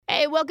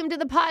welcome to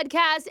the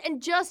podcast.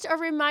 And just a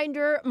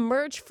reminder,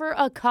 merch for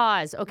a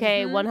cause,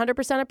 okay?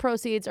 100% of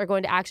proceeds are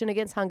going to Action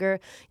Against Hunger.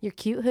 Your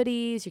cute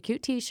hoodies, your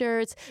cute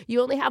t-shirts.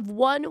 You only have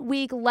 1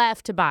 week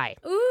left to buy.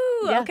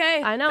 Ooh, Yeah,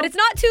 okay. I know. But it's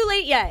not too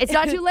late yet. It's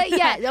not too late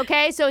yet,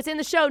 okay? So it's in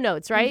the show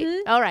notes, right?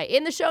 All right.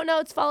 In the show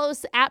notes, follow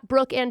us at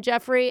Brooke and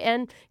Jeffrey,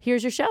 and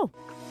here's your show.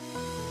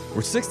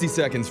 We're 60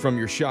 seconds from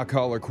your shot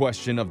caller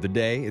question of the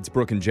day. It's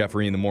Brooke and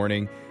Jeffrey in the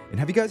morning. And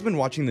have you guys been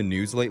watching the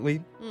news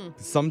lately?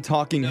 Some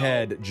talking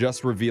head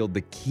just revealed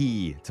the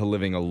key to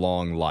living a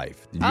long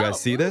life. Did you guys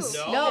see this?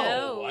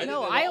 No, I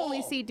didn't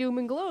only see doom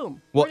and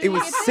gloom. Well, it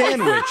was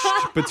sandwiched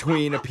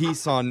between a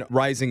piece on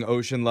rising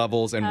ocean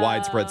levels and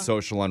widespread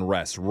social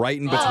unrest, right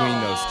in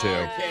between those two.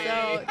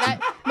 So that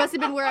must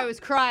have been where I was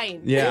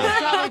crying. Yeah. It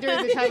was probably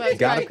during the time I was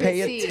Gotta crying.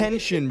 pay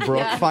attention, Brooke.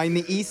 Yeah. Find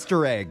the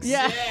Easter eggs.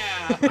 Yeah.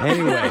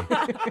 Anyway,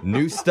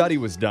 new study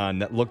was done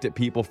that looked at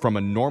people from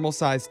a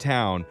normal-sized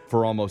town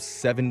for almost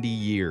 70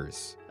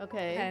 years.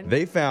 Okay.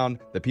 They found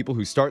that people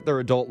who start their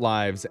adult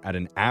lives at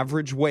an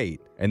average weight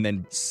and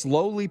then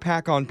slowly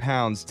pack on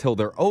pounds till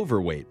they're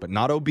overweight but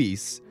not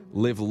obese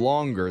live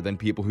longer than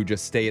people who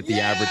just stay at the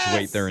average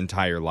weight their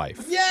entire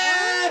life.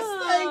 Yes!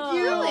 Thank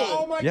you! Really?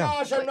 Oh my Yeah.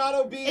 gosh, I'm not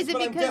obese, Is it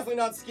but I'm because- definitely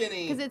not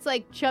skinny. Because it's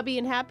like chubby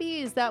and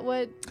happy? Is that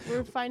what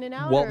we're finding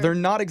out? Well, or? they're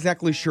not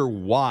exactly sure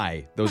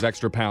why those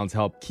extra pounds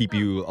help keep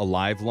you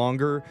alive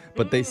longer,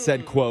 but they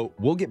said, quote,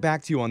 "We'll get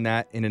back to you on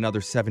that in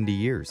another 70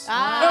 years."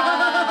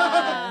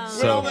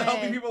 When all So- the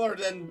healthy people are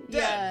then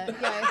dead.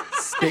 Yeah.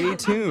 Stay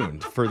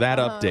tuned for that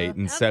update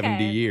in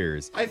 70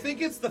 years. I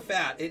think it's the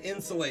fat. It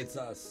insulates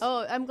us.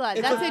 Oh, I'm glad.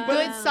 It's That's a- a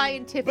good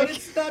scientific. But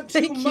it's not too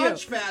Thank you.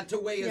 much fat to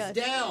weigh Yes. us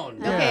down.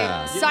 Okay,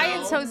 Yeah.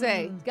 science, You know?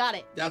 Jose. Got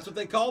it. That's what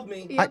they called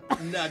me. Yep.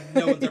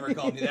 No one's ever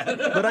called me that.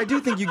 But I do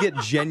think you get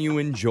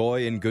genuine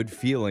joy and good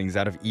feelings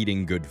out of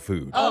eating good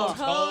food. Oh,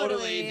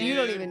 Totally. dude. You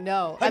don't even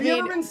know. Have I you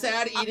mean, ever been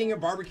sad eating a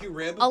barbecue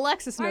rib?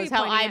 Alexis Why are knows you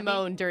how pointing I at me?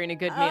 moan during a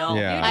good Oh, meal.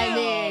 Yeah. I Oh,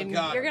 mean,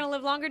 God. You're going to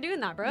live longer doing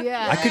that, bro.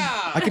 yeah.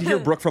 I could hear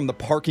Brooke from the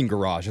parking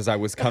garage as I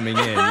was coming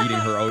in eating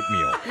her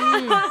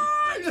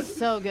oatmeal.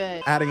 So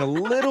good. Adding a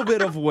little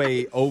bit of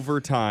weight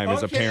over time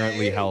is Okay.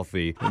 apparently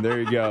healthy. And there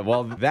you go.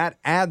 Well, that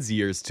adds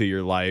years to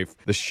your life.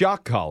 The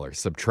shock collar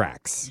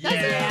subtracts.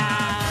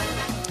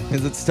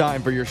 As it's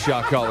time for your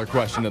shock collar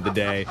question of the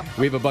day.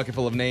 We have a bucket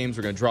full of names.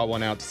 We're going to draw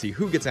one out to see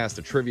who gets asked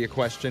a trivia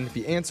question. If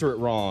you answer it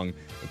wrong,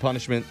 the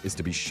punishment is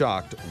to be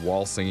shocked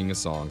while singing a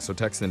song. So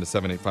text into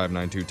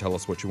 78592. Tell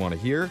us what you want to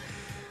hear.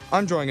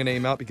 I'm drawing a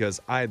name out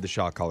because I had the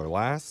shock collar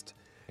last.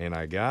 And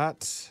I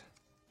got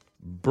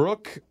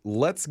Brooke,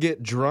 Let's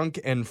Get Drunk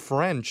and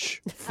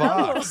French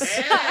Fox.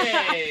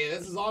 Hey,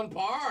 this is on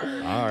par.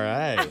 All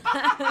right.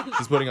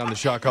 She's putting on the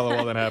shock collar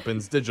while that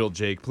happens. Digital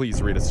Jake,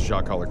 please read us the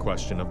shock collar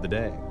question of the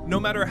day. No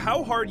matter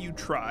how hard you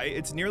try,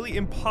 it's nearly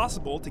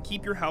impossible to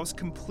keep your house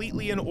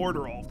completely in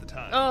order all of the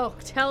time. Oh,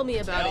 tell me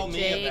about Tell it, me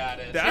Jake. about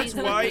it. That's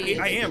Jesus, why please.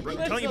 I am I'm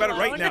telling you about it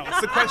right now.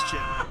 It's the question.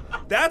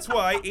 That's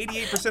why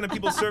 88% of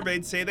people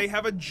surveyed say they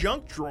have a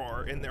junk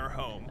drawer in their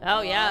home.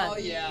 Oh, yeah. Oh,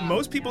 yeah.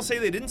 Most people say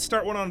they didn't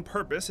start one on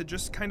purpose. It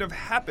just kind of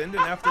happened,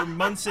 and after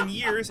months and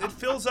years, it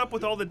fills up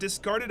with all the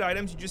discarded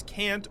items you just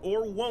can't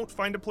or won't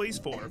find a place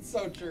for.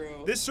 So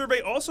true. This survey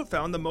also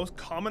found the most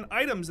common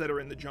items that are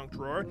in the junk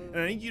drawer, and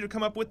I need you to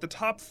come up with the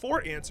top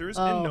 4 answers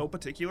in no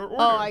particular order.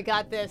 Oh, I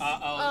got this.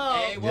 Uh-oh.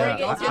 Hey, bring well, it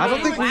don't to get I don't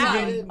me. think we Wow.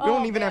 even we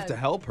don't even have to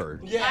help her.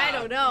 Yeah. I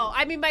don't know.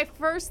 I mean, my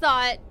first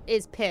thought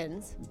is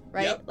pins,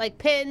 right? Yep. Like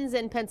pins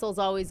and pencils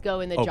always go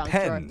in the Oh, junk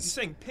drawer. You pens.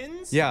 saying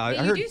pins? Yeah, I you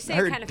heard, do say I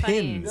heard kinda funny.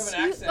 You pins.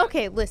 have an accent.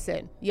 Okay,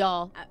 listen,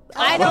 y'all.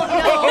 I don't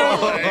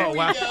know. There we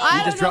wow. go. I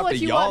You just don't know dropped what the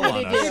you y'all want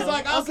me on to us. do. He's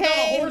like, I also Okay.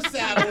 got a horse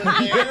saddle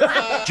in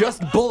there.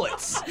 Just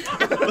bullets.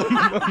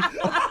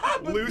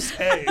 Loose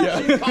hay.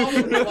 Call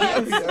me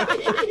relax.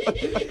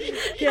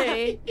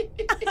 Okay.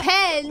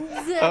 Pens.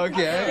 Okay.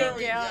 There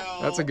we go.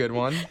 That's a good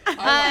one.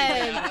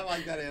 I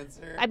like that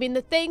answer. I mean,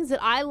 the things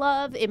that I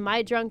love in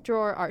my junk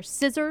drawer are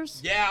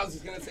scissors. Yeah, I was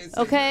just going to say scissors.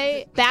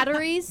 Okay,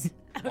 batteries.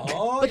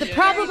 Oh, But the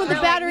problem with the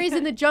batteries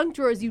in the junk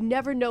drawer is you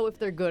never know if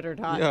they're good or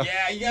not. Yeah.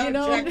 Yeah, you gotta You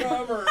know? check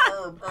them or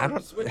I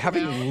don't switch them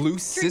having out.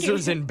 loose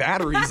scissors and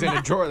batteries in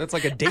a drawer. That's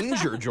like a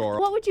danger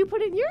drawer. What would you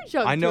put in your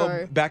junk I know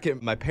drawer? back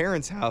at my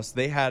parents' house,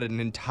 they had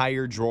an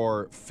entire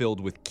drawer filled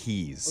with I was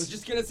keys.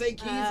 just going to say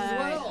keys as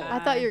well. I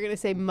thought you were going to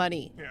say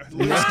money. Yeah,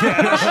 loose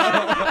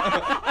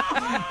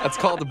cash. That's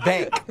called a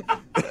bank.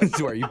 It's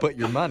where you put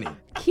your money.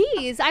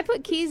 Keys? I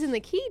put keys in the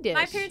key dish.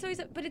 My parents always,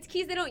 but it's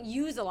keys they don't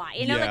use a lot.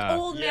 You know, Yeah. like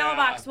old Yeah.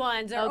 mailbox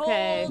ones or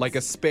Okay. old. Like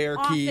a spare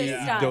key,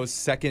 Office stuff. those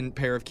second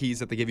pair of keys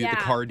that they give you at the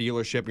Yeah. car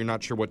dealership. You're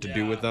not sure what to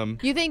do Yeah. with them.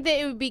 You think that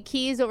it would be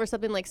keys over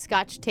something like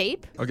Scotch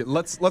tape? Okay,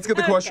 let's get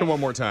the question one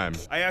more time.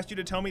 I asked you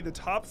to tell me the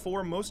top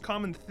 4 most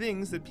common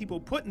things that people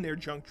put in their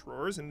junk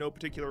drawers in no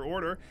particular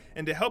order,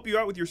 and to help you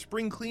out with your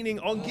spring cleaning,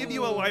 I'll give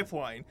you a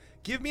lifeline.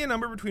 Give me a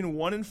number between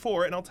 1 and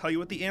 4, and I'll tell you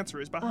what the answer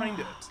is behind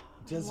it.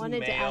 Does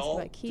wanted to ask mail,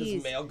 about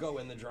keys. Does mail go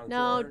in the junk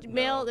No, drawer?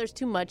 mail. There's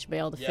too much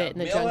mail to Yeah, fit in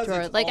the mail junk has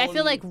drawer. its Like I feel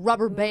own- like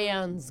rubber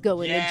bands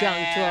go in the junk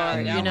drawer. Now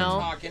You we're know?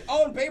 talking.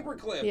 Oh, and paper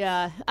clips.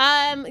 Yeah.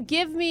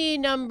 Give me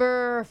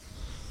number.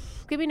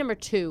 Give me number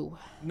 2.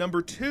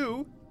 Number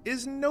 2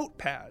 is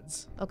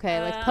notepads.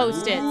 Okay, like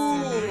Post-its.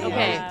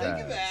 Okay. Think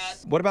of that.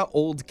 What about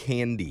old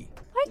candy?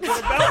 What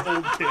about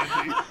old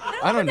candy?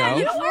 I don't know.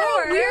 You're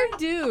a weird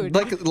dude.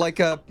 Like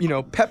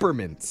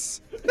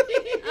peppermints.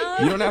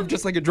 You don't have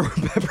just like a drawer of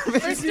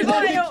peppermints? First of all,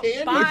 I don't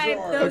Candy buy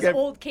drawer. those Okay.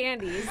 old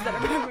candies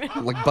that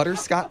are Like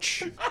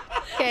butterscotch?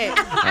 Okay. All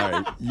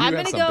right, you I'm have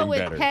going to go something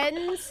with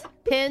better.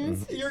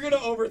 pins. You're gonna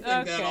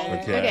overthink that all the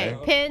Okay. time.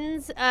 Okay,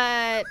 pins,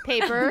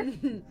 paper,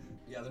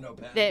 Yeah, the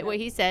notepad. that what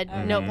he said,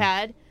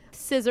 notepad,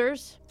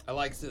 scissors. I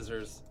like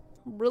scissors.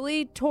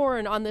 Really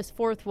torn on this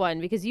 4th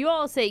one because you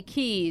all say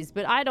keys,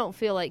 but I don't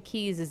feel like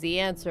keys is the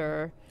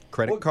answer.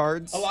 Credit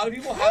cards? A lot of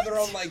people have their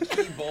own like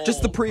key bowl.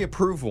 Just the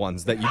pre-approved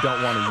ones that you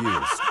don't want to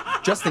use,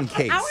 just in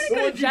case. I want to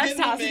go What'd to you Jeff's get in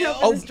the house and mail?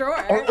 open this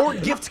drawer. or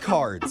gift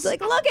cards. It's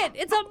like, look it,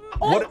 it's a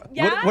old,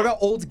 What about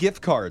old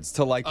gift cards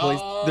to like place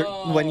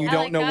when you I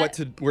don't like know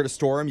that. where to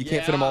store them? You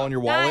can't fit them all in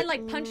your Yeah, wallet. and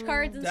like punch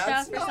cards and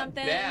That's stuff or not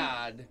something.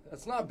 bad.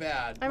 That's not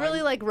bad. I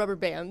really like rubber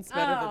bands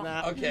better Oh. than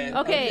that. Okay.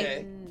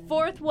 Okay,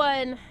 4th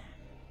one.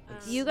 Uh,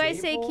 You guys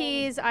say Staple?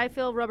 keys. I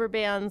feel rubber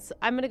bands.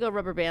 I'm going to go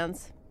rubber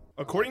bands.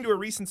 According to a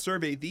recent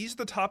survey, these are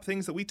the top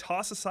things that we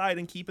toss aside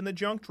and keep in the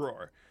junk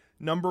drawer.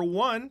 Number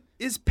 1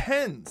 is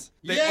pens.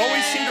 They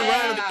always seem to run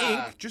out of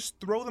Yeah. ink. Just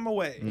throw them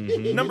away.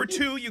 Number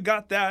 2, you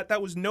got that.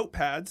 That was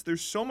notepads.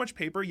 There's so much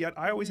paper, yet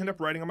I always end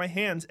up writing on my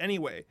hands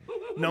anyway.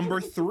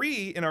 Number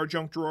 3 in our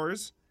junk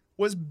drawers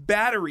was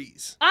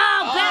batteries.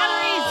 Oh,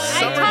 batteries!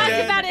 Some I are talked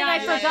dead. about it and I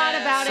forgot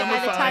about it Some by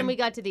are the time fine. we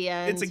got to the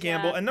end. It's a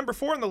gamble. And number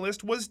 4 on the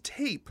list was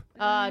tape.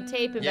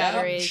 Tape and Yeah.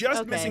 batteries.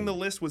 Just okay. missing the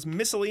list was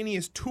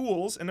miscellaneous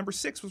tools. And number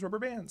 6 was rubber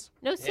bands.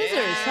 No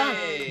scissors, huh?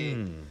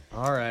 Hey.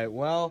 All right,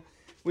 well,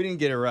 we didn't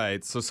get it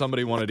right, so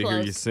somebody wanted to hear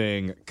you Close.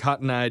 sing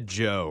Cotton Eye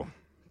Joe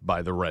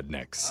by the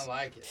Rednecks. I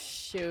like it.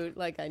 Shoot,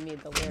 like I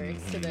need the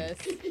lyrics to this.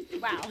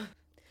 Wow.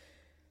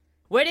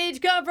 Where did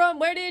you come from?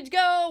 Where did you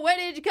go? Where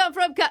did you come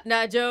from, Cotton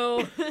Eye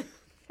Joe?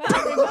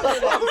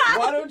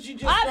 Why don't you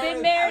just I've start been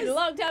with- married a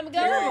long time ago.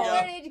 There you go.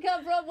 Where did you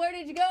come from? Where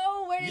did you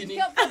go? Where did You you, need-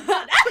 come from?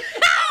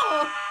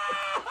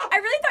 I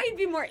really thought you'd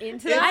be more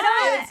into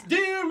that. It's, do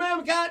you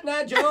remember Cotton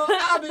Eye Joe?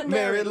 I've been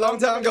Married a long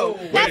time ago.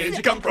 Where did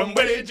you come from?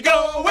 Where did you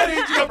go? Where did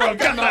you come from?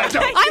 Cotton Eye Joe.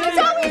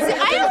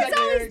 I was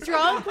always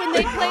drunk when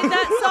they played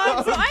that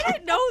song, so I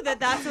didn't know that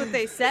that's what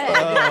they said.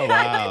 Oh,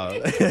 wow.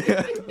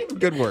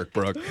 Good work,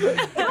 Brooke.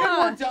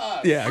 to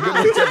us. Yeah, good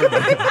work to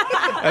everybody.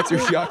 That's your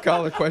shot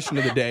collar question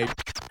of the day.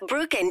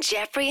 Brooke and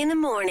Jeffrey in the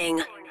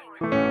morning.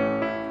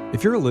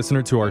 If you're a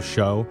listener to our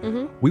show,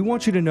 we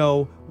want you to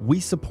know we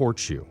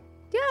support you.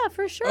 Yeah,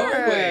 for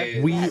sure.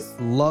 Always. We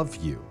love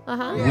you.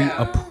 Uh-huh. We Yeah.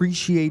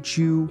 appreciate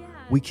you.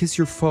 We kiss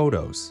your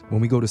photos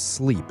when we go to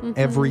sleep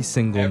every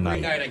single Every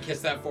night. night I kiss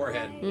that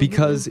forehead.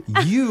 Because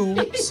you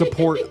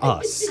support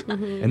us.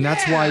 And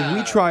that's why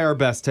we try our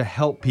best to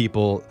help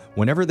people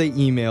whenever they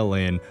email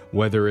in,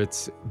 whether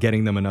it's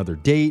getting them another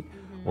date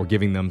or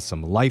giving them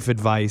some life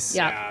advice.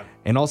 Yeah.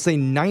 And I'll say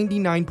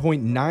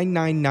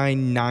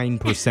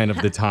 99.9999%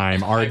 of the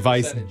time, our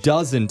advice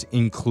doesn't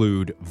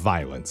include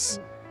violence.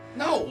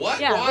 No, what?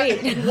 Yeah, Why?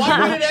 wait. Why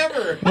would it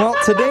ever? Well,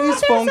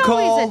 today's phone There's call,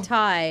 always a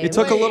tie. it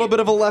took a little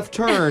bit of a left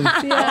turn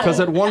because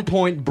at one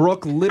point,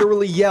 Brooke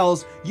literally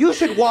yells, "You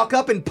should walk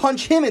up and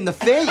punch him in the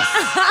face."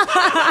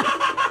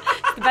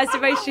 The best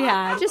advice she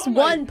had. Just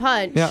one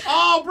punch. Yeah.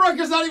 Oh, Brooke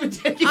is not even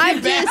taking I'm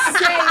it back. just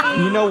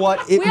saying. You know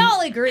what? We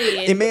all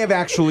agreed. It may have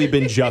actually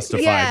been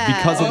justified Yeah.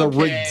 because of the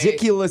Okay.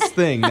 ridiculous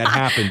thing that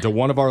happened to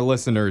one of our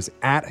listeners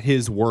at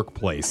his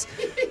workplace.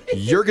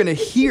 You're going to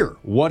hear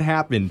what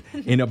happened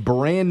in a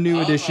brand new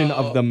edition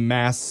of the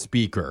Mass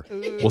Speaker.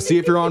 We'll see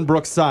if you're on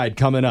Brooke's side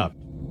coming up.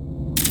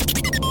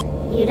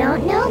 You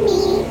don't know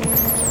me.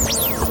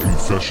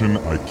 Confession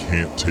I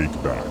can't take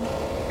back.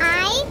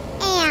 I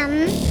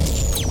am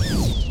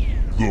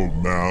The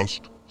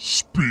Masked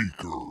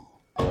Speaker.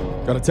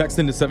 Got a text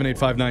into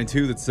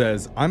 78592 that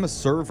says, "I'm a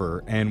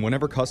server, and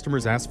whenever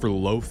customers ask for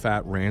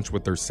low-fat ranch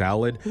with their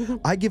salad,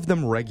 I give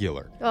them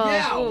regular.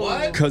 Yeah,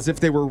 what? Because if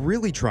they were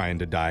really trying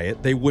to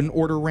diet, they wouldn't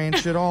order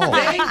ranch at all."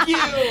 Thank you.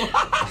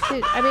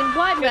 Dude, I mean,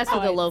 why mess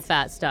with the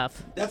low-fat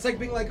stuff? That's like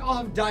being like, oh,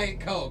 I'm Diet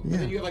Coke. And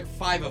then you have like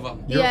 5 of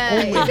them. You're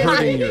only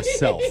hurting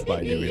yourself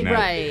by doing that.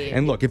 Right.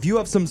 And look, if you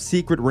have some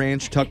secret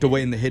ranch tucked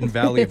away in the hidden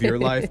valley of your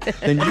life,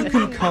 then you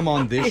can come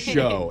on this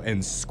show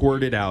and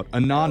squirt it out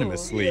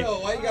anonymously. Yo,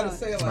 why you gotta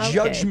say it like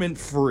Judgment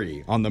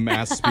free on the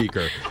Mass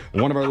Speaker.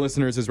 One of our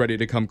listeners is ready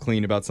to come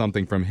clean about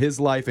something from his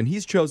life, and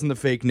he's chosen the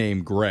fake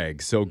name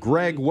Greg. So,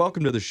 Greg,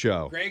 welcome to the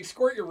show. Greg,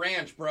 squirt your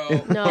ranch, bro.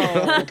 No.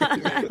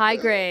 Hi,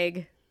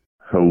 Greg.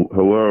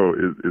 Hello,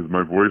 is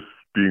my voice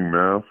being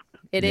masked?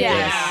 It is.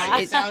 Yeah,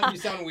 you It-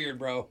 sound weird,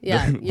 bro.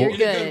 yeah, you're In a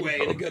good. good way,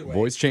 in a good way.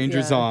 Voice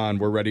changers Yeah. on.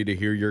 We're ready to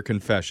hear your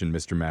confession,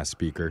 Mr. Mass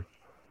Speaker.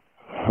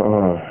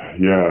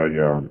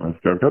 Yeah.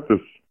 I've got this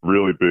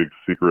really big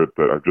secret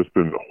that I've just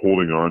been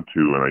holding on to,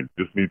 and I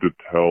just need to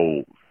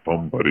tell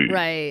somebody.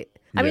 Right.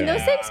 I mean, those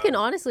Yeah. things can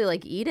honestly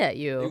like eat at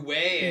You you.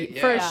 weigh it,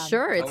 For yeah,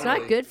 sure. It's not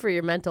totally. good for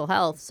your mental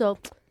health. So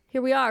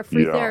Here we are,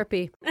 free Yeah.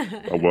 therapy.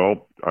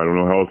 Well, I don't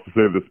know how else to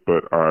say this,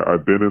 but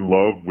I've been in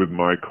love with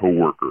my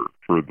coworker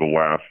for the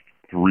last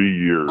 3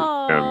 years,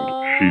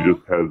 and she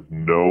just has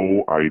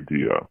no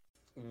idea.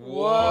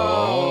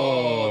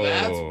 Whoa,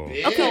 that's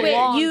big. Okay, wait,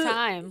 long you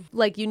time.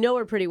 like you know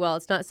her pretty well.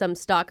 It's not some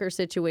stalker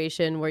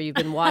situation where you've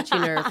been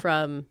watching her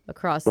from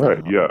across the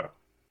Right? Yeah,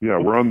 yeah.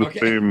 We're on the Okay.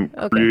 same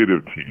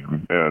creative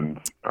team, and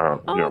Oh,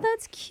 yeah.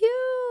 that's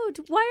cute.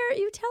 Why aren't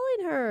you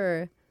telling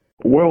her?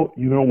 Well,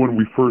 when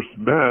we first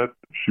met,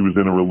 she was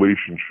in a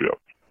relationship.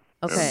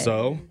 Okay.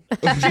 So?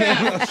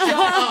 Jeff, shut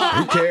up.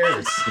 Who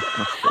cares?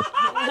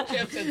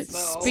 Jeff said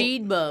so.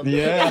 Speed bump.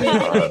 Yeah.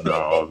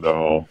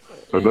 No.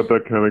 I'm not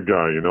that kind of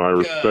guy. I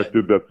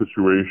respected that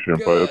situation,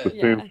 but at the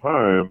Good. same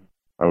time,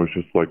 I was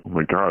just like, oh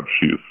my God,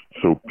 she's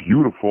so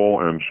beautiful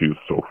and she's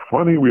so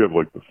funny. We have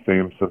like the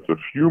same sense of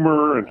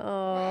humor, and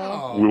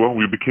Oh.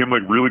 we became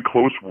like really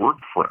close work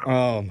friends.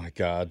 Oh my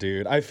God,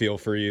 dude. I feel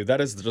for you.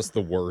 That is just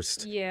the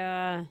worst.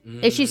 Yeah.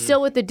 Is she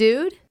still with the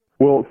dude?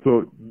 Well,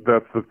 so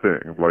that's the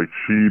thing. Like,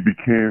 she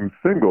became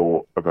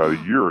single about a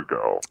year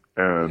ago,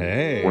 and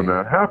Hey. when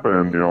that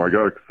happened, I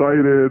got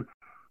excited.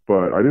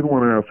 But I didn't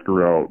want to ask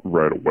her out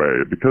right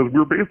away because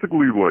we're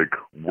basically like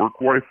work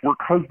wife, work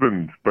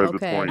husband by this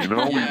Okay. point,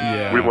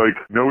 Yeah. We like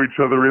know each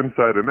other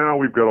inside and out.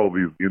 We've got all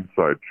these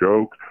inside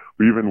jokes.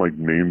 We even like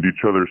named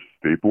each other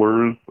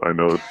staplers. I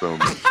know it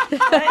sounds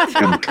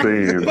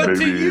insane. But to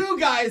Maybe you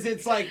guys,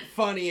 it's like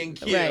funny and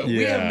cute. Right.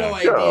 We have no Yeah.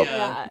 idea.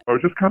 Yeah. I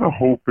was just kind of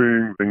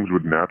hoping things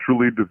would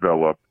naturally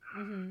develop.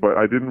 But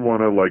I didn't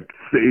want to like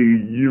say,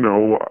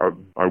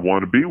 I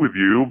want to be with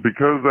you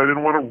because I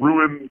didn't want to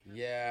ruin,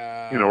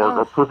 Yeah.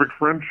 our perfect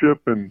friendship.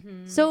 And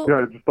So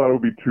yeah, I just thought it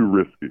would be too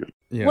risky.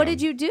 Yeah. what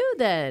did you do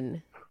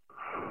then?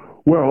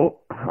 Well,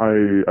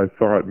 I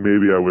thought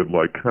maybe I would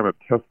like kind of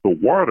test the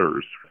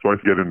waters. So I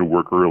get into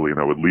work early and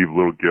I would leave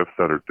little gifts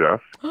at her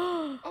desk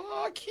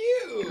Oh,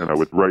 cute. and I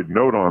would write a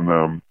note on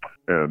them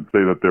and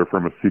say that they're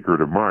from a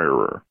secret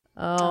admirer.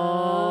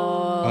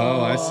 Oh.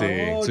 Oh, I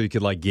see. So you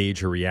could like gauge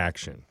her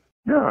reaction.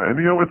 Yeah, and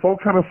it's all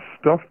kind of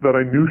stuff that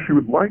I knew she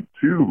would like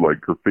too, like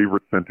her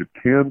favorite scented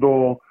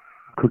candle,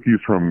 cookies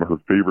from her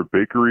favorite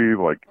bakery,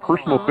 like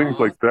personal things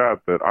like that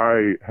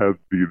I have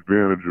the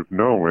advantage of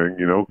knowing,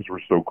 because we're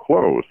so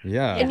close.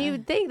 Yeah. And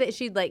you'd think that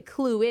she'd like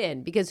clue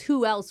in because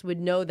who else would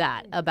know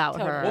that about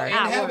her? Well, and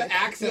At have work.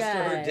 access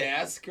to her Yeah.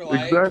 desk.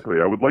 Like,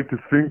 Exactly. I would like to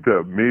think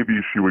that maybe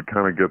she would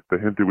kind of get the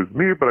hint it was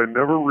me, but I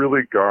never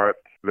really got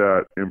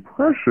that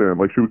impression.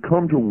 Like, she would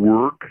come to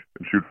work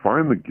and she would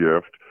find the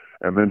gift,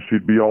 and then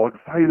she'd be all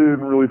excited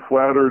and really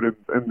flattered.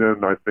 And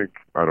then I think,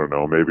 I don't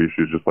know, maybe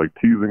she's just like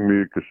teasing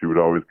me because she would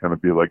always kind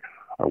of be like,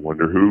 I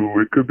wonder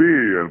who it could be.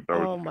 And I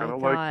was Oh just my kind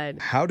of God.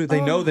 like, How do they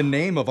know the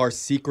name of our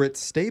secret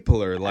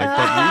stapler? Like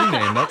that you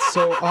name? That's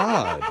so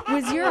odd.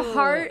 Was your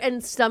heart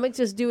and stomach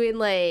just doing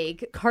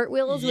like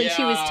cartwheels when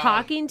she was Yeah.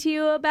 talking to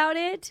you about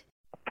it?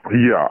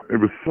 yeah, it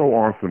was so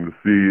awesome to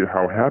see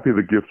how happy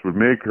the gifts would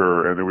make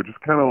her. And it would just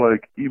kind of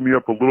like eat me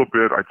up a little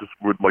bit. I just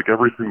would like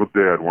every single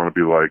day I'd want to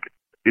be like,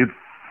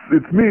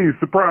 it's me,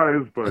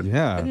 surprise. But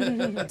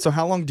Yeah. So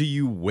how long do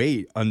you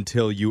wait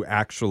until you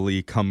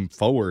actually come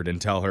forward and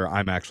tell her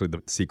I'm actually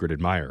the secret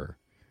admirer?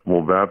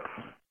 well, that's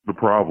the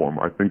problem.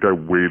 I think I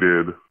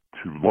waited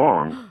too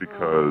long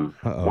because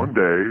Uh-oh. one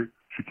day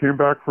she came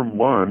back from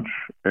lunch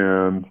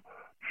and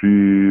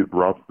she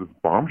drops this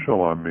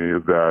bombshell on me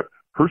that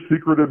her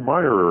secret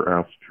admirer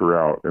asked her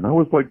out. And I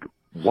was like,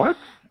 what?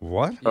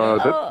 What?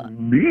 That's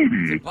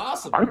needy. It's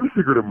impossible. I'm the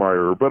secret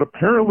admirer, but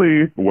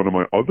apparently one of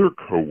my other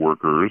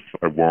coworkers,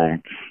 I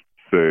won't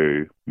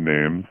say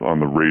names on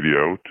the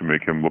radio to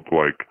make him look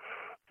like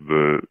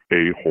the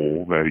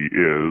a-hole that he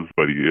is,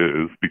 but he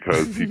is,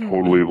 because he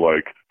totally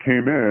like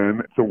came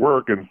in to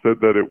work and said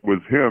that it was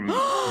him.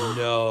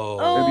 No.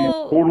 And he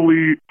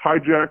totally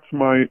hijacked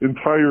my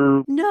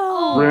entire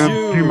No. grand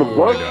scheme of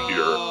life No.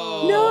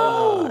 here.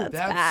 No. That's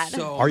That's bad.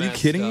 so Are you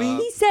messed kidding me?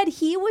 up. He said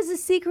he was a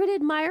secret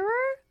admirer?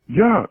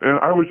 Yeah, and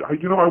I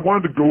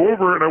wanted to go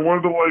over and I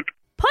wanted to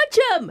Punch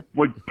him!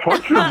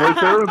 punch him right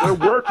there in their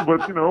work,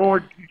 but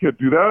you can't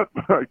do that,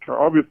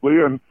 obviously.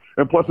 And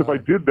plus, if I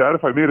did that,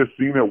 if I made a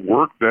scene at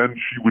work, then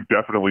she would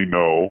definitely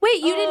know.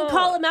 Wait, you didn't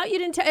call him out? You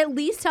didn't at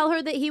least tell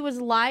her that he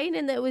was lying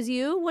and that it was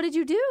you? What did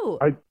you do?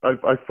 I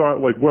thought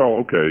well,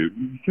 okay,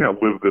 you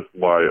can't live this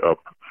lie up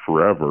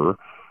forever,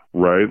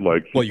 right?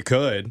 Like, Well, you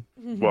could.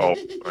 well,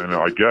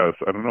 I guess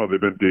I don't know.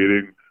 They've been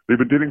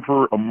dating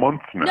for a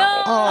month now.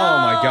 No! Oh,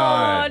 my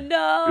God. Oh,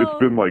 no. It's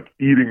been like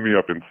eating me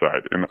up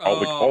inside, and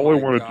all I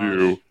my want to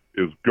do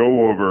is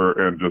go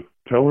over and just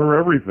tell her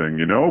everything,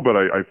 but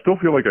I still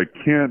feel like I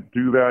can't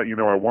do that.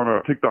 I want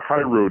to take the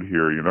high road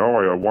here,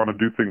 I want to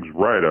do things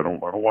right. I don't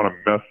want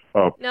to mess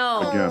up.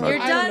 No, Again, you're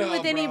I done don't know,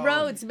 with any bro.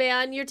 roads,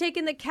 man. You're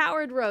taking the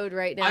coward road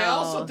right now. I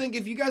also think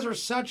if you guys are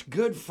such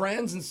good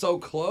friends and so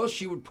close,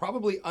 she would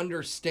probably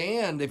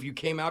understand if you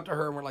came out to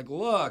her and were like,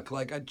 look,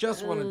 like, I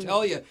just want to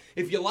tell you,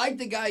 if you like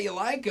the guy, you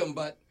like him,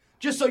 but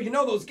Just so you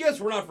know, those gifts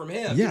were not from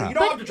him. Yeah. You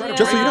don't have to try to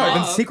Just so you know, break I've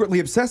them been up. secretly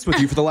obsessed with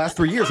you for the last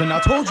 3 years and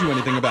not told you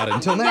anything about it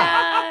until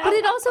now. But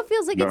it also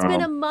feels like it's No.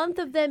 been a month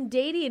of them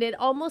dating. It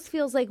almost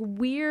feels like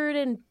weird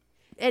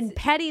and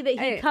petty that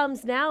he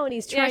comes now and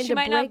he's Yeah, trying she to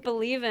might break. not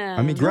believe him.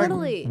 I mean, Greg,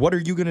 Totally. what are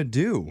you going to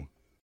do?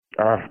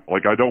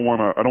 Like I don't want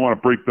to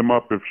break them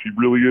up if she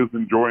really is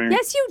enjoying.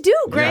 Yes, you do,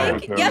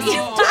 Greg. Yeah. Yes, you do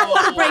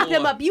want to break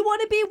them up. You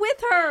want to be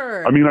with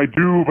her. I mean, I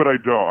do, but I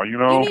don't. You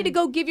know. You need to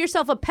go give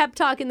yourself a pep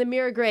talk in the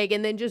mirror, Greg,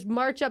 and then just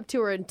march up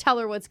to her and tell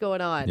her what's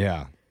going on.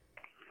 Yeah.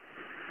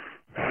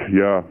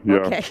 Yeah.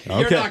 Okay.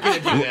 You're not going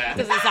to do that.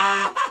 Doesn't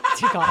sound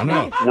too I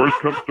know. Worst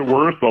comes to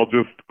worst, I'll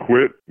just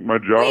quit my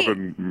job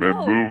and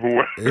no. move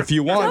away. If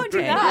you want, Don't do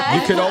that.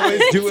 you could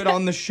always do it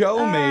on the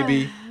show,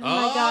 maybe. Oh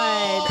my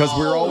God. Because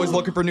we're always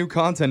looking for new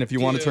content. If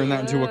you want to turn that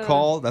into a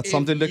call, that's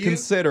something to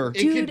consider.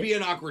 It could Dude, be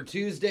an awkward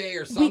Tuesday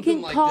or We something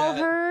can like call that.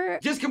 her.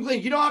 Just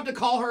complain. You don't have to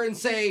call her and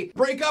say,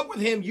 break up with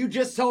him. You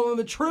just tell them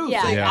the truth.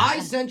 Yeah. Say, Yeah. I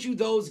sent you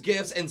those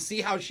gifts and see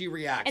how she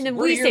reacts. And then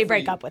We're we here say for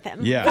break you. up with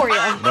him. Yeah. For you.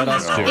 Let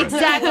us do it. Exactly,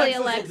 That's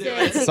what we'll do.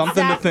 Alexis.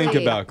 Something to think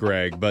Exactly. about,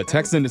 Greg. But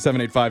text into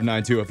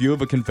 78592 if you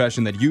have a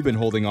confession that you've been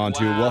holding on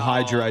to. We'll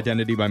hide your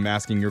identity by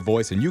masking your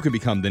voice, and you can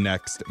become the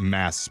next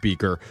mass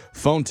speaker.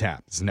 Phone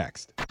tap is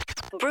next.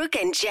 Brooke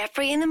and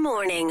Jeffrey in the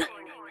morning.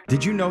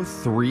 Did you know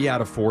 3 out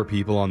of 4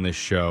 people on this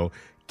show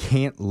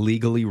can't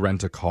legally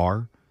rent a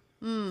car?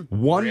 One,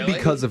 Really?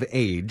 because of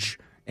age,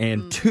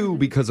 and 2,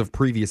 because of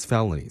previous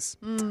felonies.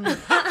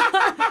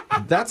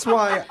 That's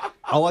why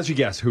I'll let you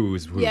guess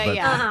who's who. Yeah, but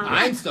yeah.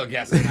 I'm still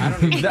guessing. I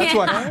don't even That's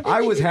why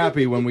I was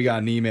happy when we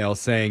got an email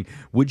saying,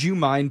 would you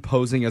mind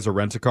posing as a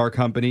rent-a-car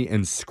company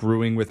and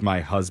screwing with my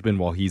husband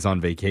while he's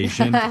on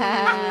vacation?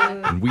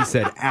 And we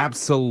said,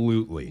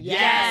 absolutely.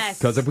 Yes.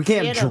 Because if we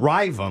can't Get 'em.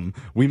 drive them,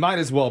 we might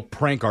as well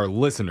prank our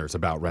listeners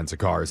about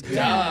rent-a-cars.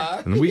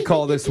 Duh. And we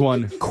call this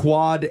one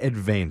Quad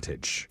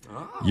Advantage.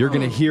 You're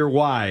going to hear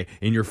why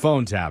in your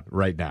phone tap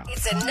right now.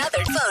 It's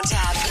another phone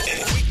tap.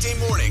 Weekday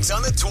mornings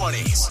on the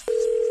 20s.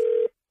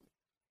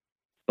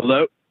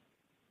 Hello?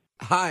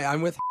 Hi,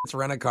 I'm with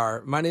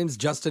Rent-A-Car. My name's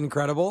Justin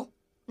Credible.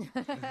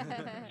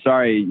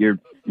 Sorry, your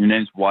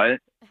name's what?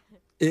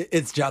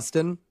 It's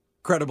Justin.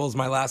 Credible's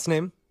my last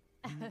name.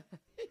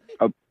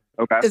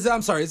 Okay.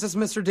 I'm sorry, is this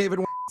Mr. David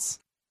Wentz?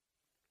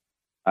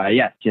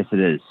 Yes, it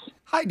is.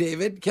 Hi,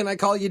 David. Can I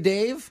call you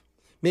Dave?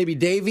 Maybe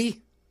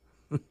Davey?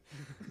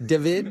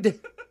 David?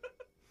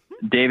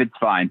 David's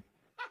fine.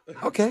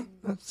 Okay.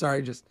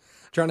 Sorry, just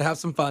trying to have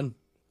some fun.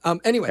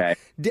 Anyway,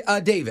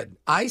 David,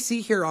 I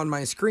see here on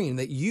my screen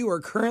that you are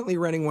currently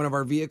renting one of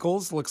our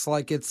vehicles. Looks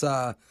like it's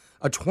a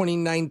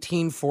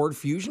 2019 Ford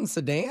Fusion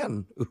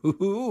sedan.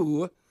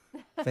 Ooh,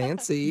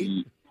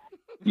 fancy.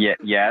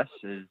 Yes.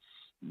 Is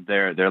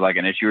there like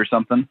an issue or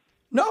something?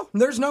 No,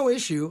 there's no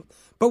issue.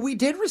 But we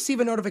did receive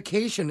a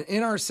notification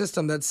in our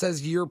system that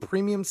says your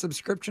premium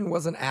subscription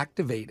wasn't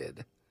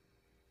activated.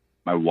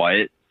 My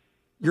what?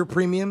 Your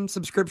premium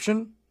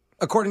subscription?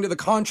 According to the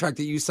contract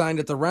that you signed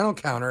at the rental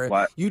counter,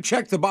 What? you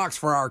checked the box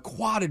for our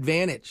Quad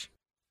Advantage.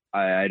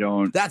 I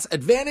don't. That's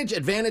advantage.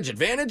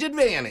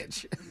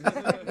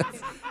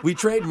 We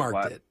trademarked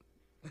What? it.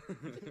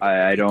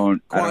 I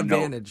don't Quad know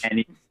Advantage.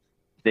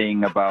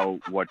 anything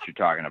about what you're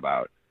talking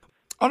about.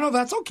 Oh, no,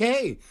 that's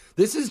okay.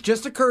 This is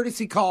just a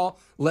courtesy call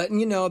letting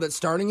you know that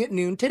starting at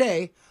noon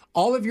today,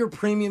 all of your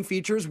premium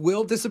features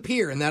will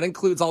disappear, and that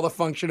includes all the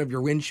function of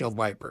your windshield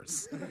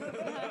wipers.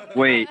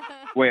 Wait.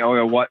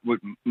 Okay, what?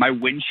 My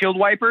windshield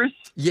wipers?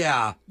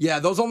 Yeah,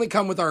 those only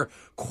come with our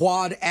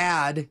Quad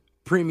Ad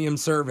premium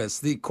service.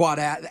 The Quad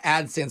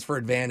Ad stands for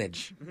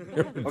Advantage.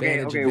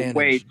 Okay,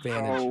 wait,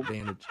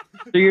 Advantage.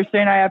 So you're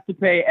saying I have to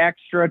pay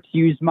extra to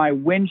use my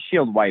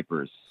windshield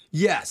wipers?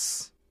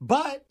 Yes,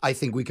 but I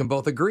think we can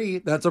both agree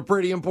that's a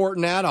pretty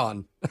important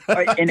add-on.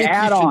 An I think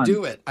add-on? You should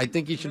do it. I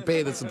think you should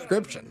pay the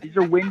subscription. These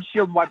are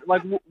windshield wipers.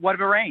 Like, what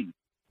if it rains?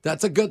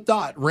 That's a good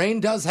thought. Rain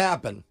does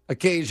happen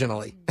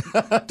occasionally.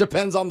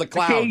 Depends on the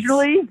clouds.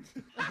 Occasionally?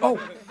 Oh,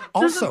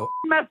 also,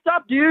 Messed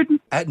up, dude.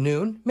 at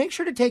noon, make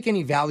sure to take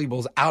any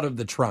valuables out of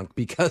the trunk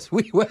because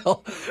we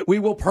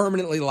will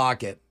permanently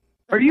lock it.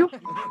 Are you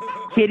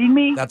kidding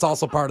me? That's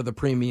also part of the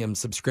premium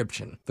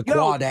subscription, the Yo.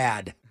 Quad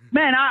Ad.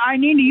 Man, I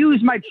need to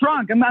use my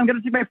trunk. I'm going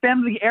to take my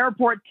family to the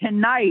airport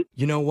tonight.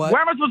 You know what?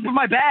 Where am I supposed to put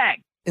my bag?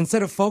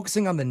 Instead of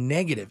focusing on the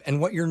negative and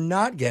what you're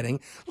not getting,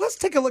 let's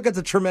take a look at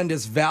the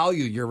tremendous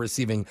value you're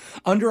receiving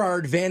under our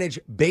Advantage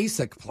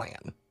Basic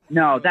plan.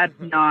 No,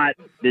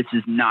 this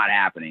is not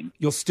happening.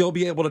 You'll still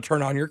be able to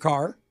turn on your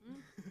car.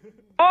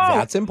 Oh,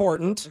 That's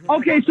important.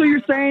 okay. So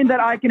you're saying that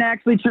I can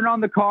actually turn on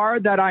the car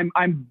that I'm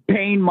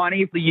paying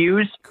money to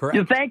use? Correct.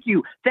 Yeah,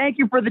 thank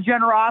you for the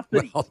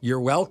generosity. Well, you're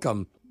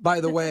welcome. By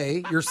the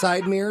way, your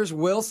side mirrors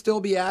will still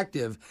be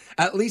active.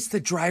 At least the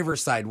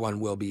driver's side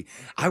one will be.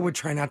 I would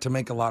try not to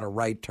make a lot of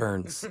right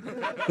turns.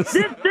 This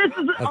is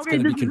That's okay.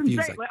 gonna This be is confusing.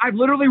 insane. Like, I've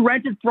literally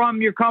rented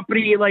from your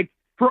company like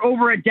for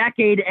over a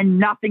decade and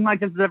nothing like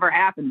this has ever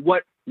happened.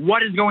 What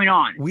is going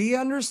on? We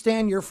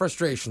understand your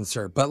frustration,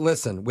 sir, but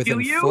listen, with Do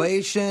you?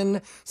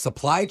 inflation,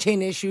 supply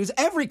chain issues,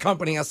 every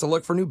company has to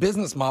look for new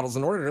business models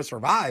in order to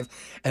survive,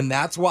 and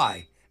that's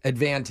why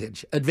advantage.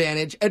 Shut That's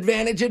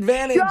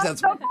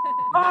the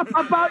up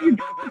about your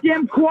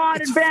damn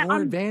quad It's advantage.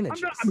 for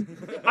advantages.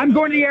 I'm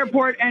going to the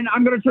airport and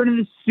I'm going to turn in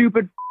this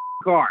stupid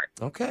car.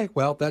 Okay,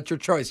 well, that's your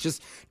choice.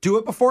 Just do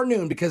it before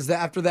noon because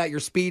after that, your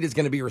speed is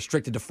going to be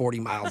restricted to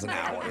 40 miles an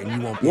hour and you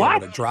won't be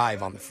able to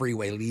drive on the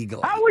freeway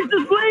legally. How is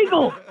this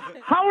legal?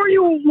 How are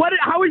you?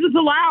 How is this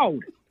allowed?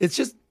 It's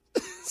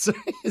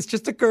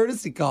just a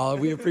courtesy call.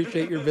 We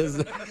appreciate your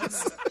business.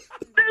 This is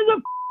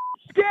a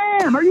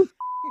scam. Are you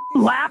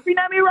laughing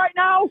at me right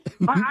now?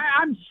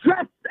 I'm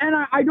stressed and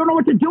I don't know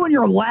what to do and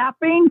you're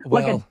laughing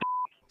like a... Well,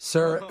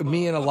 sir,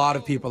 me and a lot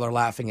of people are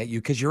laughing at you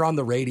because you're on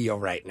the radio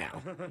right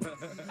now.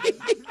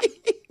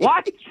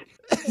 What?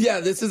 Yeah,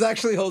 this is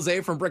actually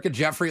Jose from Brooke and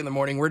Jeffrey in the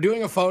morning. We're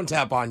doing a phone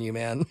tap on you,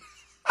 man.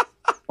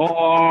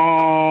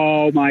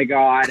 Oh, my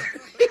God.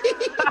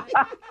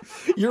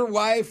 Your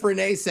wife,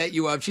 Renee, set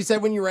you up. She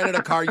said when you rented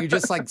a car, you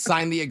just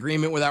signed the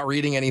agreement without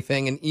reading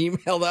anything and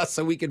emailed us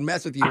so we could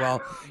mess with you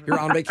while you're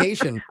on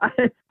vacation.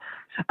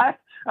 I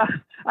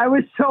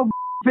was so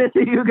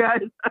busy, you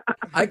guys.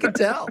 I could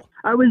tell.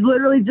 I was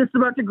literally just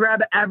about to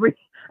grab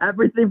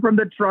everything from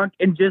the trunk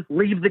and just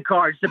leave the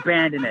car, just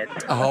abandon it.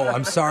 Oh,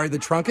 I'm sorry. The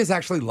trunk is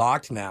actually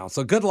locked now,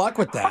 so good luck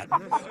with that.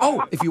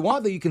 Oh, if you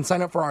want, though, you can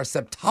sign up for our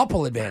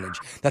septuple advantage.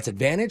 That's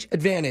advantage.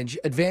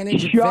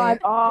 Shut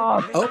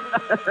up.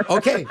 Oh,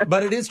 okay,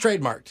 but it is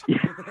trademarked.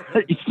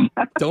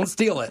 Don't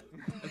steal it.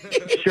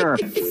 Sure.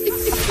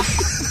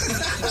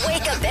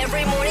 Wake up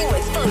every morning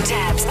with phone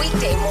taps.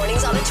 Weekday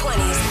mornings on the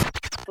 20s.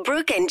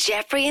 Brooke and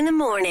Jeffrey in the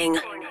morning.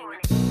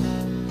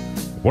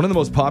 One of the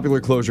most popular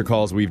closure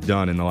calls we've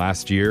done in the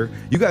last year,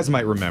 you guys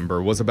might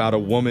remember, was about a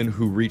woman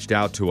who reached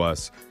out to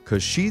us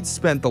because she'd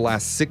spent the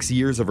last 6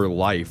 years of her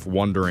life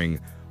wondering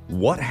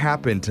what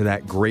happened to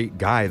that great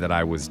guy that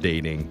I was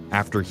dating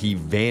after he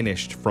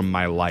vanished from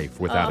my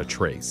life without a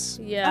trace.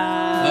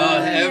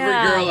 Yeah.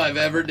 Every girl I've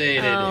ever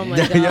dated. Oh my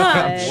God.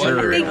 I'm sure.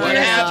 Wondering what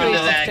happened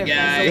to that There's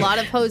guy. a lot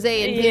of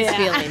Jose and his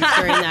feelings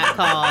during that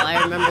call.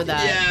 I remember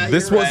that. Yeah,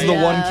 This you're was right.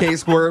 the one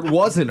case where it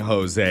wasn't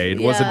Jose. It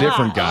was a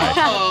different guy.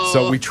 Oh.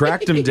 So we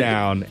tracked him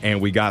down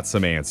and we got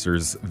some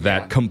answers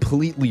that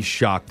completely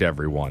shocked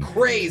everyone.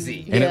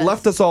 Crazy. And it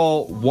left us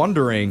all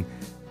wondering,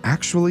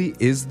 actually,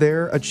 is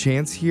there a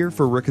chance here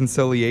for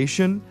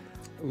reconciliation?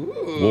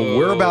 Well,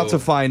 we're about to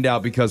find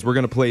out because we're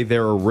going to play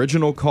their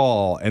original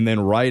call. And then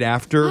right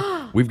after,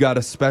 we've got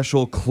a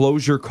special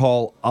closure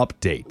call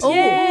update.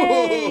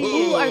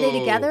 Ooh, are they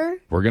together?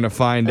 We're going to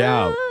find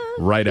out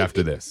right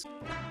after this.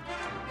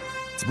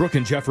 It's Brooke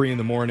and Jeffrey in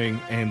the morning,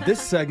 and this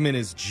segment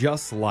is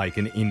just like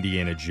an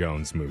Indiana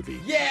Jones movie.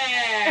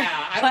 Yeah.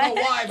 I don't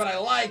know why, but I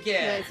like it.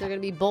 Okay, so there are going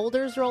to be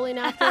boulders rolling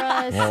after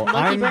us. Well, Monkey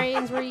I'm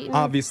brains we're eating.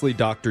 Obviously,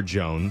 Dr.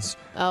 Jones.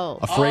 Oh.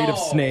 Afraid of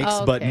snakes,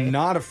 Oh, but okay.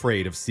 not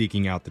afraid of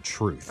seeking out the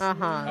truth.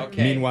 Uh-huh.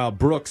 Okay. Meanwhile,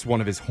 Brooks,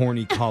 one of his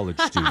horny college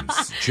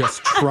students,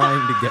 just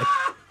trying to get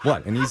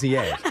what? An easy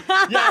A.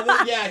 Yeah,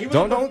 well, yeah. He was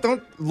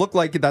Don't look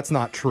like that's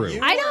not true.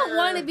 I don't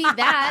want to be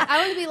that. I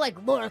want to be like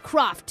Lara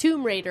Croft,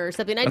 Tomb Raider or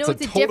something. I know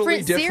That's it's a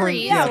totally different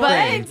series, yeah, but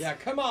thing. Yeah,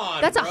 come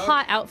on. that's a bro.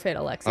 hot outfit,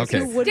 Alexis. Okay.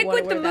 Who wouldn't Stick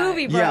wanna with the wear that?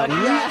 movie, bro.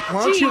 Yeah,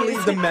 why don't you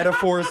leave the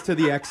metaphors to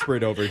the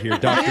expert over here,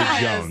 Dr.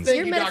 Jones? Thank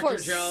Your you,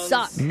 metaphors Dr. Jones.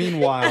 suck.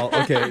 Meanwhile,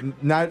 okay,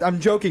 now,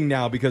 I'm joking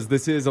now because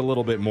this is a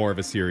little bit more of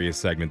a serious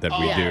segment that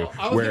we do.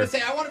 I was going to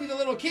say, I want to be the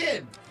little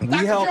kid. we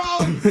Dr. help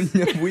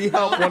Jones. we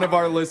help one of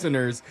our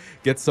listeners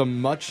get some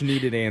much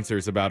needed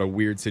answers about a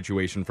weird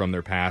situation from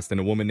their past,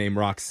 and a woman named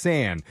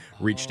Roxanne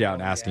reached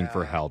out asking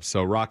for help.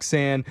 So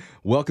Roxanne,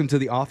 welcome to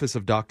the office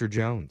of Dr.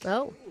 Jones.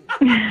 Oh.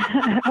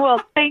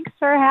 Well, thanks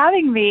for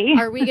having me.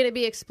 Are we going to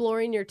be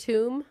exploring your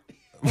tomb?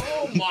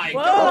 Oh, my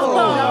Oh,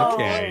 God.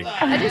 okay.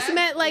 I just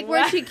meant like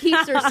where she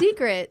keeps her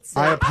secrets.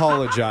 I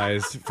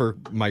apologize for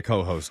my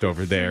co-host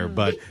over there,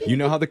 but you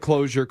know how the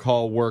closure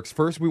call works.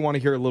 First, we want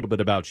to hear a little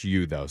bit about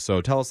you, though. So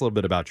tell us a little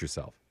bit about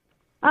yourself.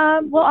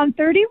 Well, I'm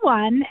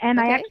 31, and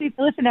I Okay. actually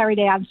listen every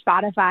day on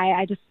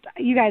Spotify.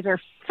 You guys are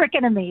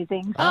freaking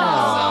amazing.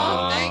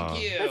 Oh,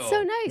 thank you. That's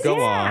so nice.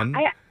 Go on.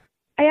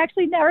 I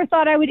actually never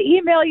thought I would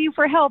email you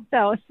for help,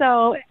 though.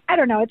 So I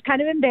don't know. It's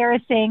kind of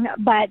embarrassing,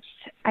 but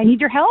I need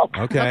your help.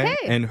 Okay.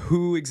 And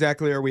who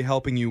exactly are we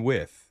helping you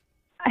with?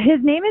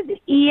 His name is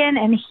Ian,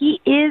 and he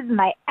is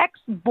my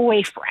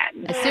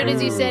ex-boyfriend. As soon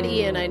as you said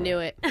Ian, I knew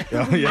it.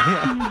 Oh,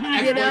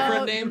 yeah. You know,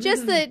 Ex-boyfriend name?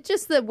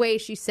 just the way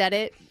she said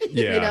it.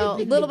 Yeah. You know,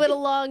 a little bit of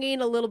longing,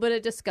 a little bit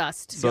of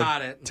disgust. So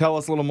Got it. Tell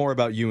us a little more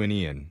about you and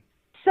Ian.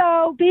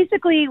 So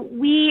basically,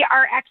 we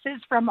are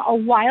exes from a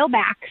while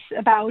back.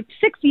 About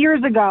 6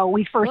 years ago,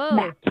 we first Whoa.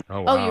 met.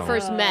 Oh, you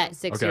first met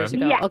 6 Okay. years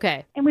ago. Yeah.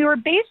 Okay. And we were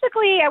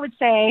basically, I would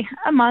say,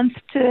 a month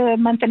to a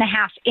month and a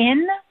half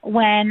in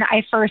when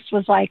I first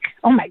was like,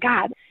 oh my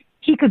God,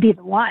 he could be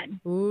the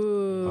one.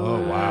 Ooh.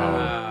 Oh, wow.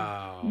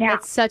 Wow. Yeah.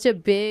 That's such a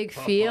big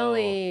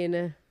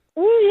feeling.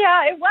 Ooh,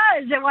 yeah, it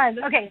was.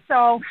 Okay,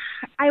 so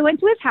I went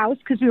to his house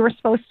because we were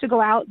supposed to go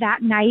out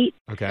that night.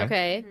 Okay.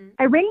 Okay.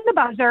 I ring the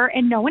buzzer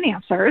and no one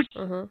answers.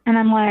 Uh-huh. And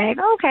I'm like,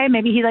 okay,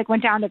 maybe he like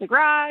went down to the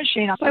garage.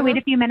 So I wait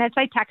a few minutes.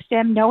 I text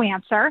him, no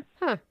answer.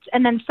 Huh.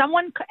 And then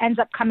someone ends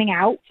up coming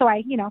out. So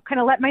I, kind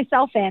of let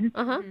myself in.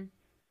 Uh-huh.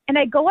 And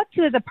I go up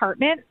to his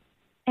apartment,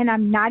 and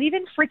I'm not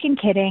even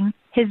freaking kidding.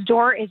 His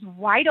door is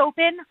wide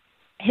open.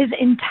 His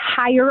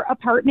entire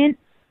apartment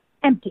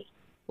empty.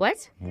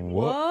 What?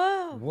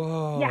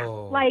 Whoa. Yeah,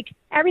 like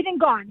everything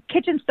gone.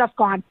 Kitchen stuff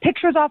gone.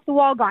 Pictures off the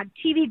wall gone.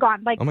 TV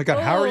gone. Like, Oh my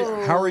God,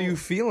 how are you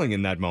feeling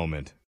in that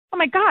moment? oh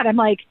my God, I'm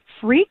like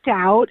freaked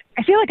out.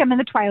 I feel like I'm in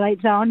the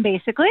Twilight Zone,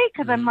 basically,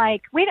 because I'm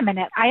like, wait a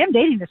minute, I am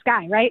dating this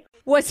guy, right?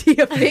 Was he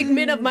a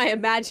figment of my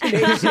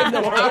imagination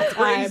the whole How time?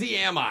 crazy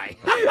am I?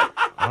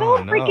 Oh,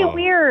 So freaking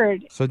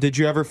weird. So did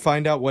you ever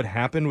find out what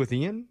happened with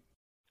Ian?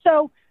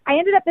 So I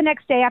ended up the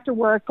next day after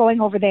work going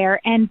over there,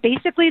 and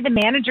basically the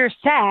manager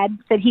said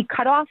that he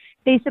cut off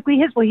basically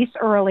his lease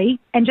early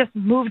and just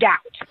moved out.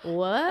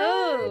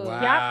 What?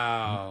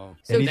 Wow.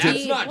 So And he That's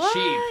did- not What?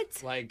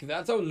 cheap. Like,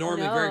 that's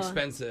normally very No.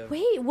 expensive.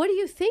 Wait, what are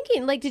you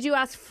thinking? Like, did you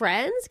ask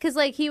friends? Because,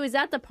 like, he was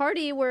at the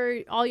party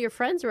where all your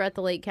friends were at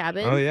the lake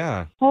cabin. Oh,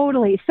 yeah.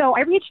 Totally. So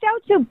I reached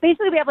out to,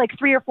 basically we have like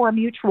 3 or 4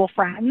 mutual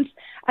friends.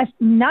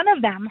 None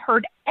of them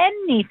heard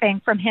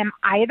anything from him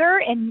either,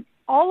 and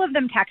all of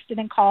them texted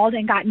and called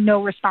and got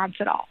no response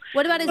at all.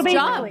 What about his So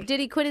job? basically- Did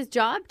he quit his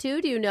job,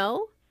 too? Do you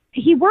know?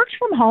 He worked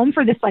from home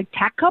for this like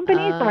tech company,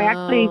 so I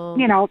actually,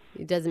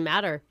 It doesn't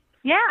matter.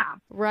 yeah.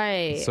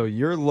 Right. So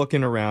you're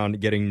looking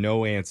around getting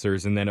no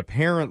answers, and then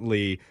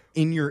apparently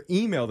in your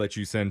email that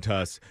you sent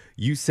us,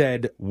 you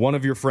said one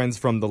of your friends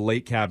from the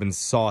lake cabin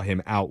saw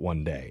him out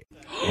one day,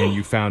 and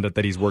you found out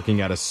that he's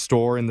working at a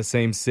store in the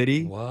same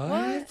city.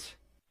 What?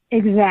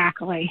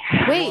 Exactly.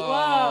 Wait.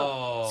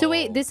 Whoa. So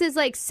wait, this is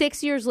like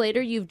 6 years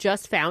later. You've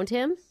just found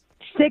him?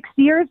 6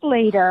 years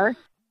later,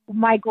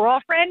 my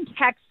girlfriend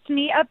texts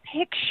me a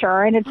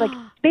picture, and it's like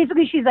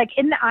basically she's like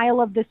in the aisle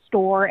of the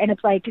store, and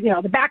it's like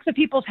the backs of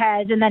people's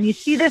heads, and then you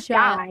see this Shut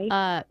guy.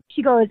 up.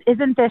 She goes,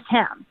 "Isn't this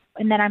him?"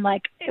 And then I'm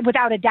like,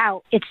 without a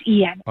doubt, it's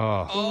Ian.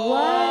 Oh.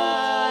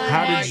 What?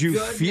 How did you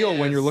feel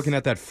when you're looking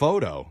at that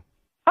photo?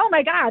 Oh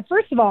my God!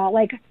 First of all,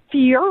 like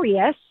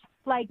furious.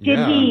 Like, did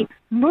Yeah. he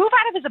move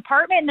out of his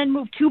apartment and then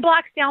move 2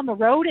 blocks down the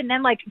road and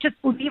then like just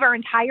leave our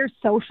entire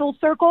social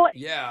circle?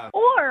 Yeah.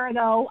 Or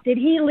though, did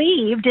he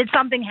leave? Did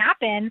something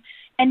happen?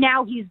 And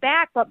now he's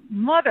back, but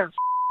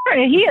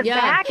he is Yeah.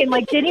 back and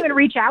like didn't even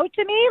reach out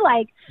to me.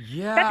 Like,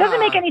 Yeah. that doesn't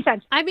make any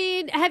sense. I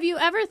mean, have you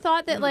ever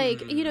thought that,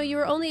 like, you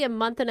were only a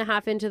month and a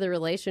half into the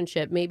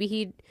relationship?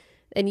 Maybe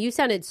and you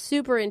sounded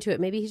super into it.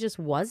 Maybe he just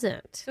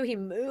wasn't. So he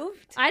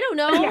moved? I don't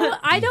know. Yeah.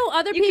 I know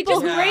other You could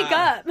people. just break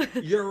up.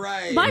 You're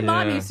right. My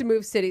mom Yeah. used to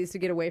move cities to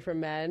get away from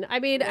men. I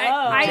mean,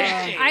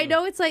 Dang. I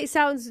know it's like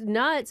sounds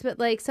nuts, but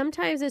like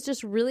sometimes it's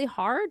just really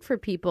hard for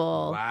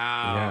people.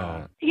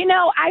 Wow.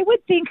 I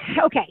would think,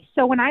 okay,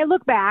 so when I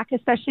look back,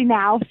 especially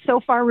now, so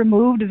far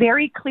removed,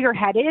 very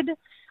clear-headed,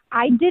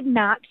 I did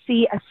not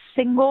see a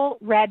single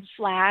red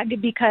flag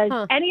because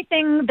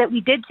anything that we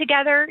did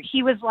together,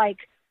 he was like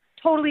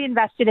totally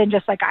invested in,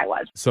 just like I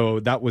was. So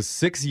that was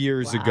 6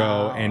 years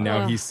ago, and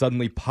now he's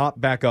suddenly popped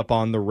back up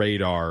on the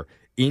radar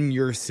in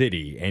your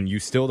city, and you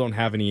still don't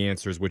have any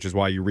answers, which is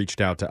why you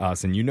reached out to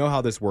us. And you know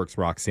how this works,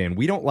 Roxanne.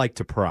 We don't like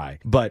to pry,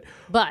 but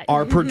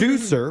our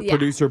producer, Yeah.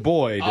 producer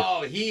Boyd,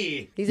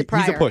 He's a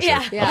prior. he's a pusher,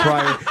 Yeah. a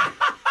prior,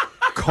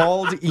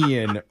 called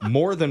Ian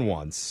more than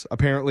once,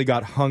 apparently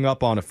got hung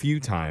up on a few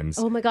times.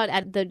 Oh my God,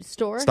 at the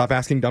store? Stop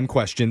asking dumb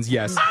questions,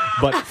 yes.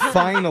 But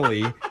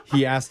finally,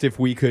 he asked if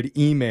we could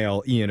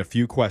email Ian a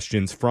few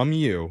questions from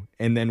you,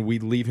 and then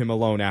we'd leave him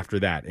alone after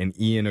that. And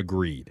Ian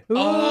agreed.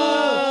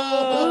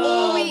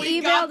 Ooh,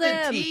 we emailed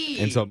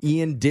him. And so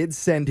Ian did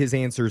send his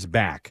answers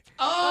back.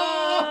 So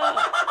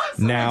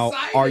Now,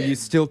 excited. are you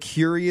still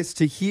curious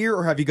to hear,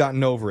 or have you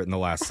gotten over it in the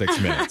last 6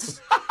 minutes?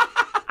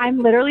 I'm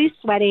literally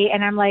sweaty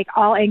and I'm like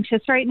all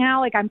anxious right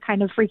now. Like I'm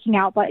kind of freaking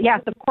out. But yes,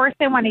 of course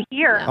I want to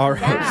hear. All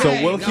right, so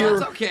we'll No, hear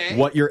it's okay.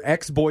 what your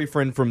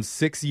ex-boyfriend from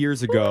 6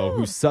 years ago,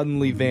 who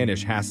suddenly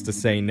vanished, has to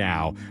say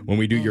now when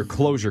we do your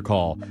closure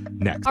call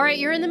next. All right,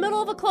 you're in the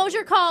middle of a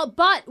closure call,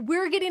 but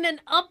we're getting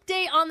an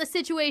update on the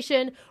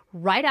situation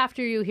right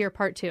after you hear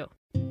part 2.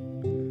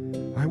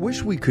 I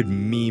wish we could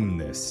meme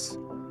this.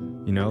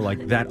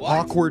 Like that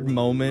awkward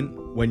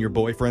moment when your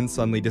boyfriend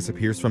suddenly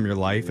disappears from your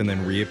life and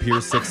then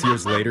reappears 6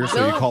 years later,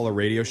 so you call a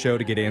radio show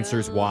to get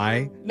answers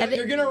why. No,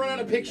 you're going to run out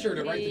of picture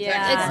to write the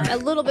text.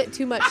 It's a little bit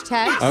too much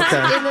text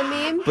Okay. in the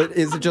meme. But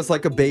is it just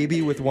like a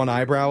baby with one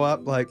eyebrow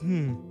up? Like,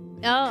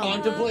 Oh.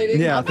 Contemplating?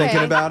 Yeah, Okay.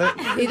 thinking about it.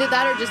 Either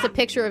that or just a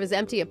picture of his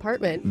empty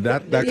apartment.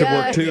 That could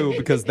Yeah. work too,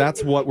 because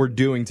that's what we're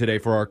doing today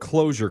for our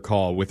closure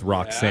call with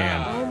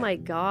Roxanne. Oh my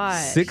God.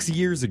 6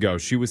 years ago,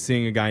 she was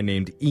seeing a guy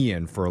named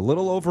Ian for a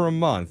little over a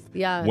month.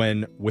 Yeah.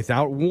 When,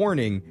 without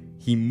warning,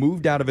 he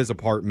moved out of his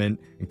apartment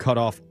and cut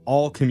off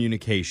all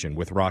communication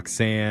with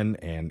Roxanne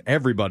and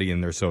everybody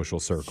in their social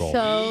circle.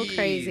 So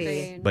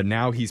crazy. But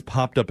now he's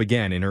popped up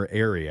again in her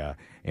area,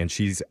 and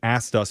she's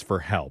asked us for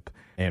help.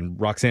 And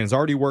Roxanne's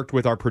already worked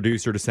with our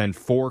producer to send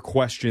 4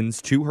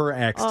 questions to her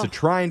ex to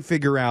try and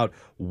figure out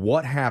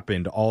what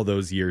happened all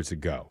those years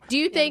ago. Do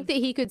you think that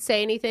he could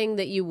say anything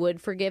that you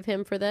would forgive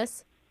him for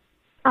this?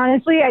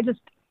 Honestly, I just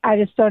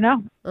don't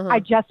know. I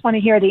just want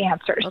to hear the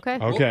answers. Okay.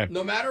 Okay.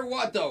 Well, no matter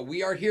what, though,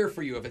 we are here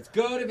for you. If it's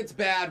good, if it's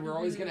bad, we're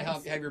always going to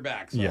have your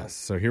back. So. Yes,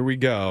 so here we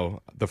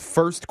go. The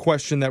first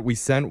question that we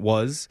sent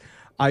was,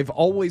 I've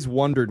always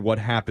wondered what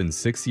happened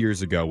 6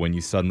 years ago when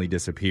you suddenly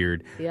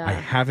disappeared. Yeah. I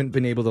haven't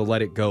been able to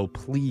let it go.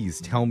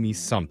 Please tell me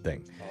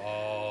something.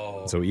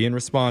 Oh. So Ian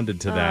responded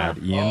to that.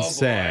 Ian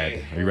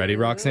said, are you ready,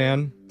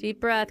 Roxanne?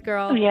 Deep breath,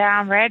 girl. Yeah,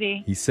 I'm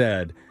ready. He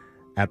said,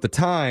 at the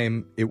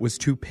time, it was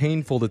too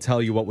painful to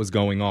tell you what was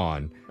going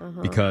on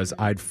because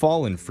I'd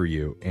fallen for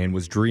you and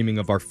was dreaming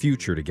of our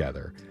future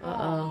together.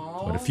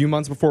 But a few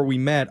months before we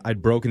met,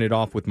 I'd broken it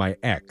off with my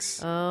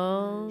ex.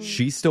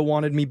 She still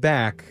wanted me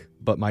back,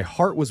 but my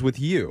heart was with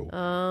you.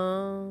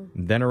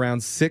 Then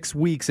around 6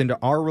 weeks into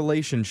our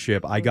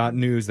relationship, I got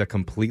news that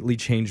completely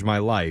changed my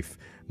life.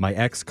 My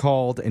ex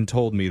called and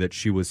told me that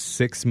she was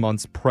 6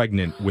 months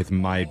pregnant with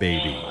my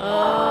baby.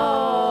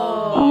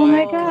 Oh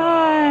my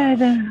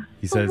God.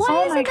 He says,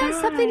 Why isn't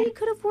that something he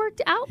could have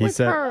worked out with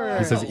her?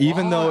 He says,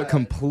 even though it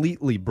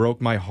completely broke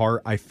my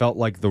heart, I felt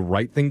like the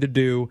right thing to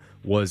do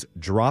was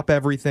drop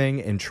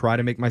everything and try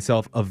to make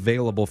myself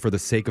available for the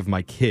sake of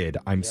my kid.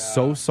 I'm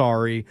so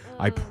sorry.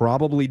 I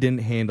probably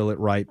didn't handle it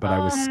right, but I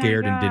was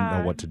scared and didn't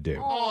know what to do.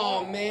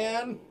 Oh,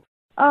 man.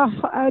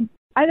 Oh,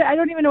 I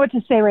don't even know what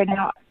to say right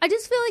now. I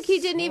just feel like he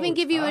didn't even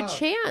give you a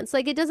chance.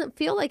 Like, it doesn't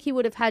feel like he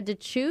would have had to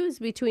choose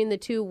between the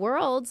two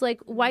worlds. Like,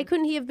 why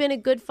couldn't he have been a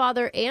good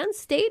father and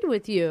stayed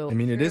with you? I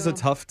mean, it is a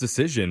tough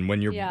decision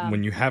when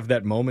when you have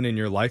that moment in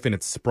your life and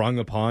it's sprung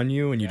upon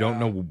you and you don't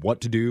know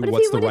what to do,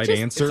 what's the right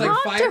answer.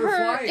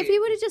 If he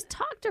would have just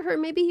talked to her,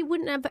 maybe he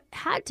wouldn't have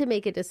had to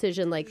make a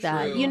decision like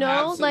that. You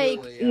know,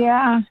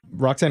 yeah.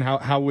 Roxanne,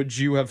 how would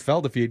you have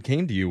felt if he had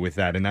came to you with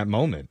that in that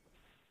moment?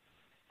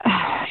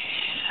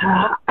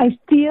 I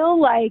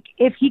feel like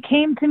if he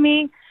came to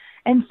me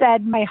and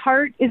said, my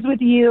heart is with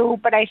you,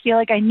 but I feel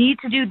like I need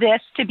to do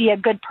this to be a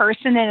good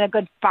person and a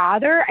good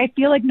father, I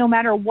feel like no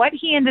matter what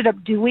he ended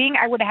up doing,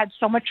 I would have had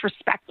so much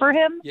respect for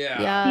him.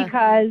 Yeah.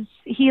 Because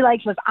he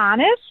was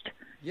honest.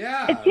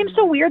 Yeah. It seems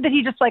so weird that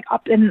he just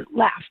up and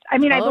left. I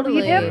mean,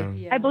 Totally. I believe him.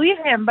 Yeah. I believe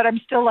him, but I'm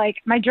still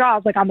my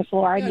jaw's on the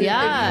floor.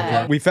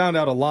 We found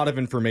out a lot of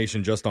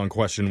information just on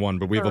question 1,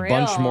 but we have a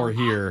bunch more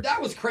here.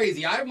 That was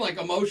crazy. I'm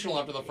emotional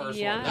after the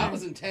first one. That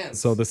was intense.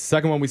 So the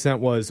second one we sent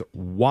was,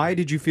 why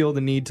did you feel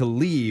the need to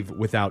leave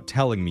without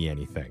telling me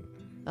anything?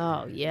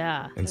 Oh,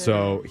 yeah. And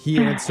so he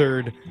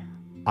answered,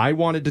 I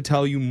wanted to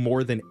tell you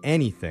more than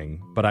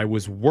anything, but I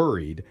was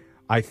worried.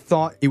 I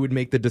thought it would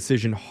make the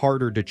decision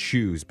harder to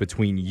choose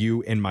between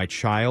you and my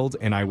child,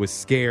 and I was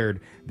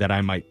scared that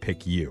I might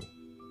pick you.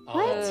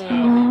 What? He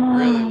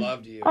really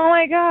loved you. Oh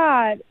my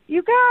God.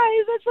 You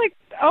guys, that's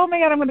oh my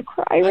God, I'm going to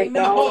cry right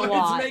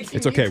now.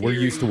 It's okay. We're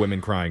used to women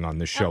crying on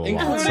this show a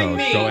lot, so go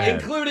ahead.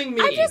 Including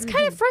me. I'm just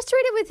kind of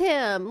frustrated with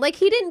him. Like,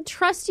 he didn't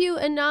trust you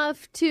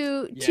enough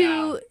to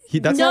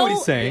That's not what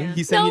he's saying.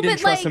 He's saying he didn't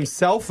trust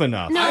himself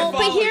enough. No,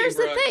 but here's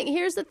the thing.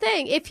 Here's the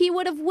thing. If he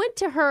would have went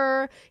to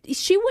her,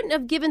 she wouldn't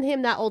have given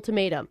him that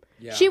ultimatum.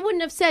 Yeah. She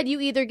wouldn't have said, you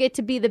either get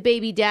to be the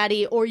baby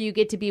daddy or you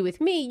get to be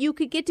with me. You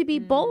could get to be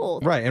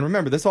both. Right. And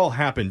remember, this all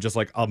happened just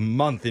a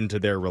month into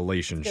their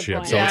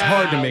relationship. So it's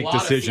hard to make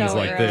decisions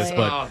like this.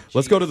 But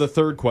let's go to the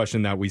third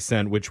question that we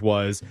sent, which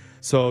was,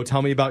 so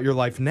tell me about your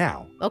life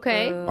now.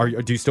 Okay.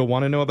 Do you still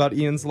want to know about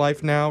Ian's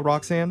life now,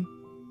 Roxanne?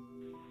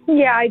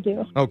 Yeah, I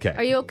do. Okay.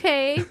 Are you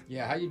okay?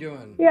 Yeah, how you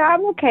doing? Yeah,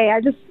 I'm okay.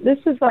 This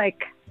is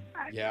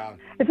yeah.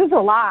 This is a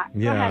lot.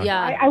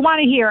 Yeah. I want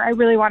to hear. I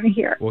really want to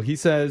hear. Well, he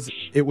says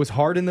it was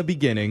hard in the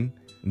beginning,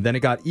 and then it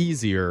got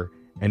easier,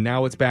 and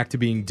now it's back to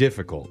being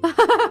difficult.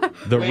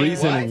 The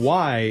reason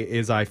why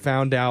is I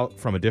found out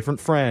from a different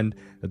friend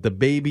that the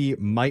baby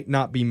might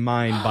not be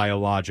mine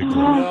biologically.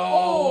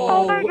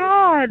 Oh my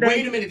God.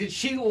 Wait a minute. Did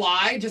she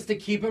lie just to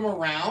keep him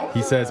around?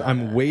 He says,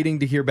 I'm waiting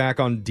to hear back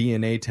on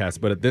DNA tests,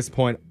 but at this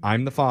point,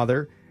 I'm the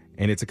father.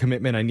 And it's a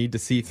commitment I need to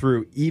see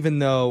through, even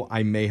though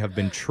I may have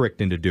been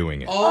tricked into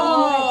doing it.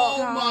 Oh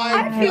my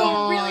God. I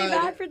feel really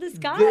bad for this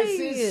guy. This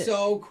is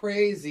so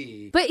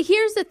crazy. But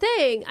here's the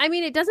thing. I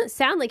mean, it doesn't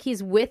sound like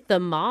he's with the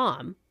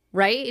mom,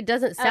 right? It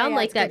doesn't sound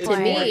like that to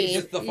me.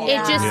 It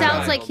just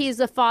sounds like he's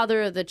the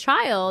father of the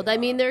child. I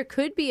mean, there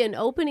could be an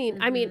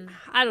opening. I mean,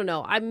 I don't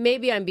know.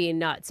 Maybe I'm being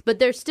nuts, but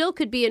there still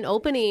could be an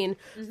opening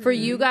for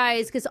you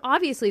guys, because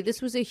obviously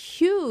this was a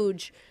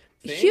huge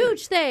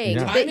thing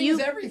that you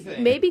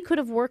maybe could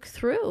have worked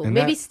through. And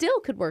maybe still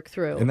could work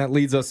through. And that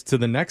leads us to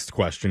the next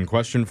question,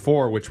 question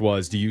 4, which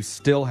was, do you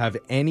still have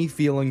any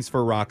feelings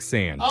for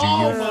Roxanne? Do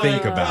you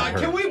think about her?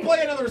 Can we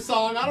play another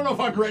song? I don't know if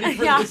I'm ready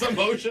for this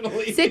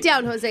emotionally. Sit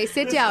down, Jose.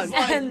 Sit down.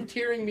 This is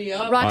tearing me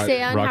up.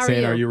 Roxanne,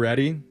 Roxanne, how are you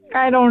ready?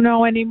 I don't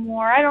know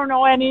anymore. I don't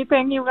know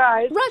anything, you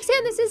guys.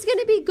 Roxanne, this is going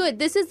to be good.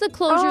 This is the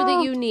closure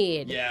that you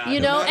need. Yeah, you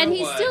no know, matter and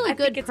he's what. still a I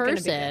good think it's gonna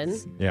be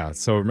person. Yeah,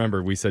 so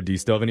remember, we said, do you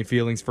still have any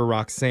feelings for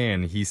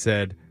Roxanne? He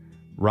said,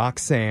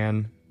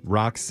 Roxanne.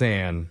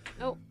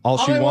 Oh. All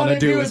she want to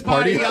do is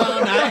party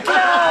all night.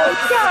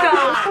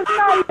 Stop. It's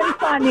not even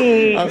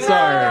funny. I'm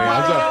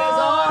sorry.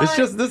 It's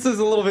just, this is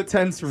a little bit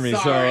tense for me.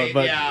 Sorry,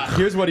 but yeah.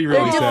 here's what he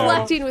really They're said.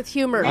 deflecting with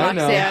humor, I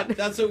know. Yeah, Roxanne.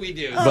 that's what we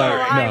do. But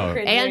I'm no.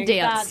 cringing. And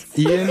dance. That's-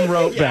 Ian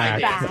wrote Yeah,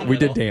 back. dance a We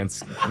did little.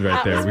 dance right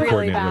That there. was We really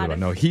coordinated a little bad. bit.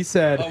 No, he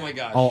said, Oh my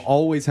gosh. I'll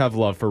always have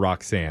love for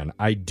Roxanne.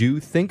 I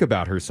do think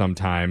about her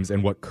sometimes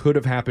and what could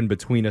have happened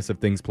between us if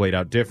things played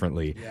out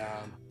differently. Yeah.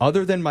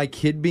 Other than my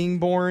kid being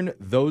born,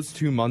 those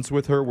 2 months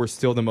with her were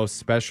still the most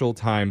special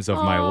times of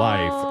my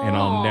life, and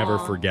I'll never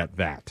forget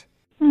that.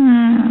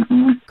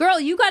 Girl,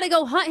 you got to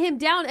go hunt him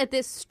down at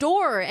this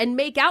store and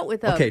make out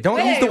with him. Okay,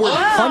 don't use the word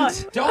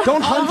hunt.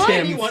 Don't hunt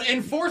him. anyone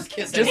and force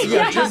kiss him.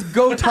 Just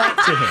go talk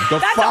to him. Go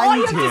That's find all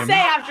you have him. to say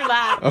after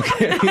that.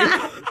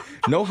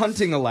 Okay. No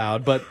hunting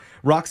allowed, but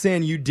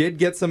Roxanne, you did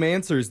get some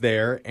answers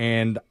there,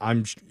 and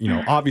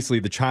obviously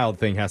the child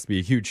thing has to be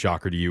a huge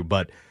shocker to you,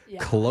 but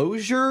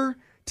closure,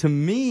 to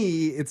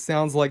me, it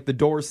sounds like the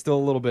door's still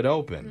a little bit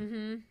open.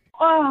 Mm-hmm.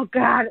 Oh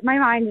God, my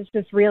mind is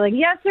just reeling.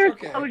 Yes, there's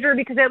Okay. closure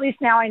because at least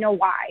now I know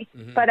why.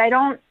 But I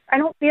don't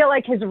feel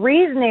like his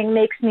reasoning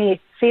makes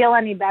me feel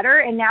any better.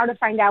 And now to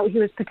find out he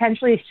was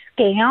potentially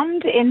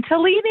scammed into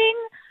leaving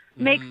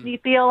makes me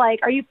feel like,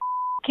 are you?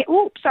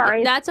 Oops,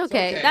 sorry. That's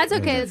okay. okay. That's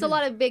okay. It's a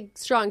lot of big,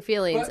 strong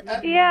feelings.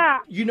 But, Yeah.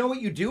 You know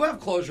what you do have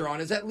closure on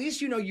is at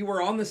least you know you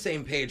were on the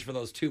same page for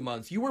those 2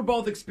 months. You were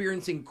both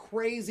experiencing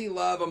crazy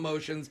love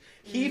emotions.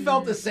 He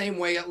felt the same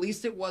way. At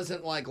least it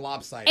wasn't like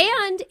lopsided.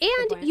 And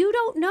you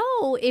don't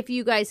know if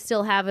you guys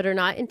still have it or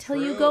not until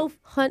you True. go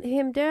hunt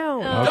him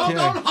down. Okay.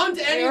 Don't hunt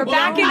anyone. We're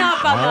backing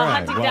up on the All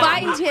right, hunting well,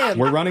 down. Find him.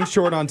 We're running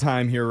short on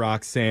time here,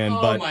 Roxanne,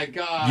 Oh but my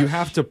gosh. you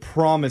have to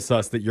promise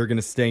us that you're going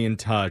to stay in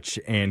touch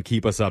and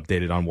keep us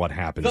updated on what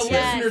happens The here.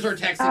 listeners are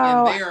texting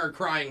Oh. and they are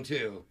crying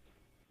too.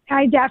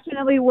 I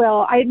definitely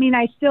will. I mean,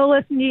 I still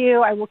listen to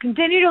you. I will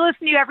continue to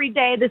listen to you every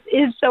day. This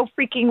is so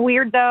freaking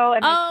weird, though.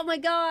 And Oh my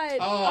God.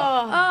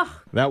 Oh.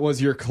 That was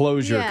your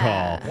closure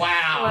Yeah. call.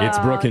 Wow. It's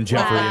Brooke and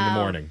Jeffrey in the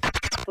Wow. morning.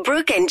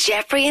 Brooke and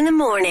Jeffrey in the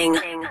morning.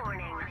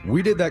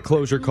 We did that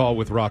closure call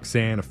with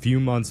Roxanne a few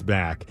months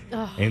back,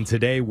 and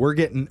today we're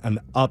getting an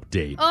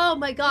update. Oh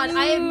my God.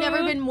 I have never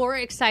been more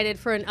excited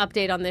for an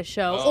update on this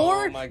show. Oh,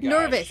 or my gosh.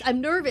 nervous. I'm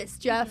nervous,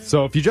 Jeff.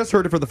 So if you just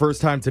heard it for the first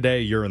time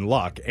today, you're in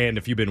luck. And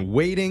if you've been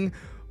waiting,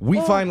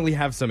 we finally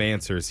have some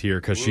answers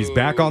here because she's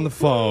back on the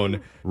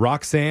phone.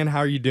 Roxanne, how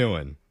are you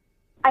doing?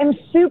 I'm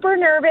super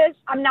nervous.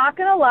 I'm not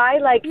going to lie.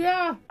 Like,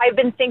 I've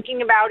been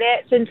thinking about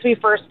it since we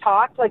first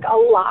talked, like a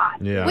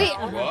lot. Yeah. Wait.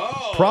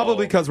 Whoa.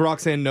 Probably because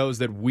Roxanne knows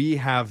that we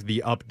have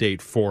the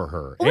update for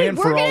her Wait, and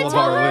we're for all gonna of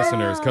tell our her?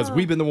 listeners because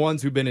we've been the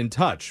ones who've been in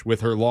touch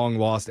with her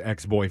long-lost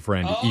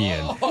ex-boyfriend,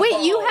 Ian.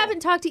 Wait, you haven't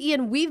talked to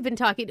Ian. We've been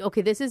talking.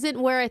 Okay, this isn't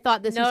where I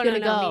thought this was going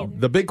to go.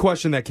 The big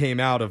question that came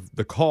out of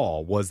the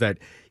call was that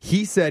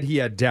he said he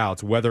had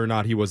doubts whether or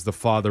not he was the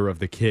father of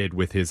the kid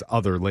with his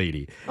other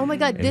lady. Oh my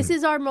God, this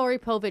is our Maury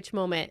Povich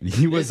moment.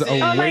 He was Oh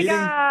my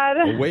God.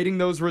 awaiting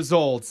those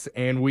results,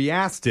 and we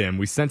asked him,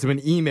 we sent him an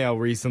email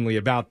recently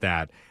about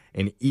that,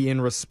 and Ian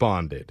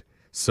responded.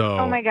 So,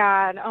 Oh my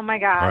God. Oh my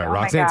God. all right, oh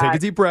Roxanne, my God. take a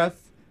deep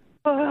breath.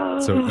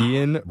 So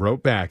Ian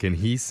wrote back, and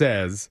he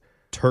says,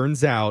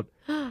 turns out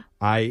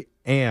I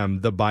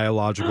am the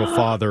biological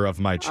father of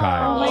my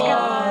child. Oh my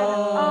God.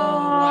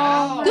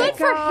 Oh, Good my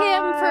for him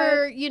God.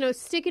 for,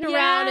 sticking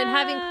around and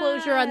having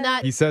closure on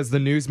that. He says the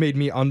news made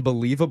me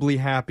unbelievably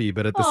happy,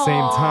 but at the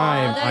same Aw,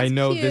 time, I that's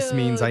know this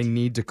means I cute.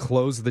 need to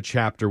close the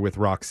chapter with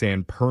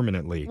Roxanne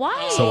permanently.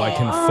 Why? So I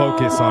can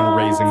focus on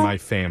raising my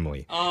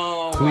family.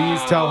 Oh,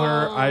 Please tell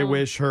her I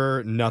wish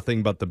her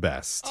nothing but the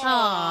best.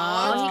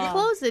 Aw, he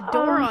closed the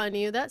door on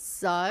you. That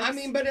sucks. I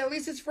mean, but at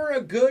least it's for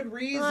a good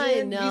reason. I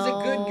He's a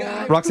know. good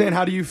guy. Roxanne,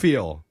 how do you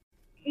feel?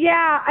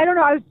 Yeah, I don't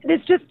know. This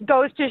just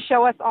goes to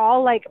show us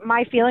all, like,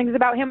 my feelings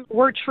about him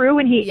were true,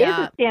 and he is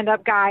Yeah. a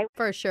stand-up guy.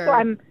 for sure. So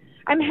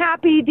I'm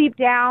happy deep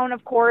down,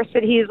 of course,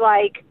 that he's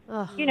like,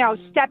 Ugh.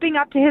 stepping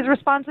up to his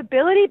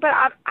responsibility. But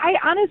I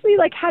honestly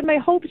like had my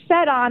hopes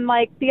set on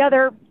like the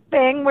other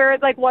thing where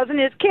it like wasn't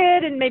his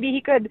kid, and maybe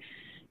he could.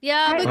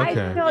 Yeah, but, I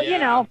Okay.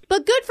 still,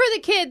 but good for the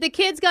kid. The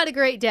kid's got a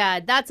great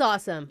dad. That's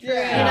awesome. Yeah,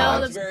 that's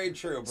that's- very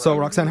true, bro. So,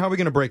 Roxanne, how are we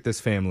going to break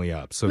this family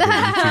up so that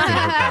you two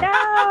can hook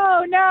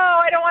up? No,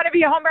 I don't want to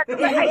be a homewrecker.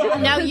 But I just,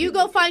 Now you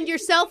go find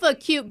yourself a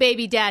cute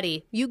baby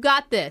daddy. You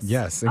got this.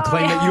 Yes, and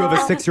claim that you have a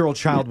 6-year-old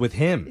child with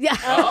him. Yeah.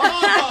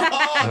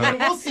 Then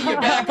we'll see you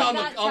back on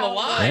the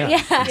line.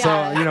 Yeah.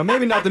 So,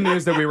 maybe not the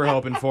news that we were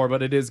hoping for,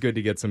 but it is good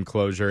to get some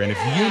closure. And if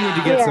you need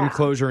to get some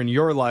closure in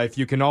your life,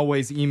 you can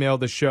always email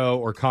the show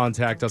or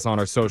contact us on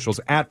our socials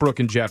at Brooke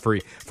and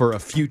Jeffrey for a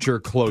future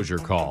closure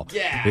call.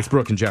 Yeah. It's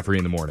Brooke and Jeffrey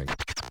in the morning.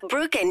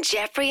 Brooke and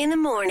Jeffrey in the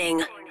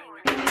morning.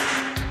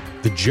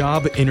 The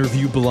job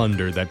interview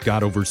blunder that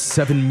got over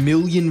 7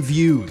 million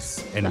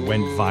views and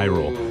went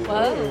viral.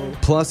 Whoa.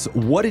 Plus,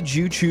 what did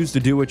you choose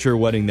to do at your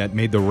wedding that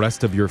made the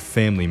rest of your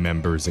family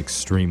members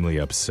extremely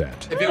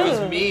upset? If it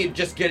was me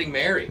just getting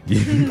married.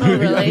 Oh,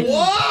 really?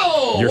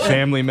 Whoa! Your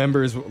family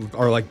members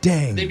are like,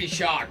 dang. They'd be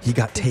shocked. He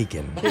got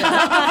taken.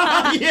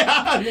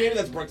 Yeah, maybe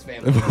that's Brooke's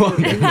family.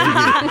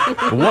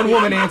 One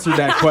woman answered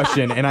that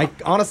question, and I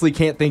honestly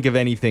can't think of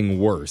anything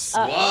worse.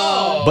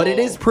 Whoa! But it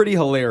is pretty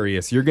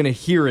hilarious. You're going to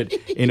hear it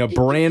in a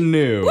brand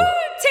new...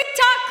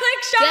 TikTok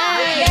click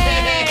shot.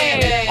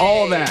 Yay!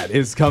 All that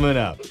is coming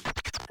up.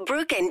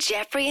 Brooke and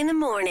Jeffrey in the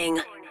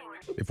morning.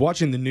 If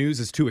watching the news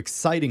is too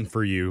exciting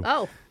for you,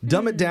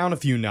 dumb it down a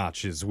few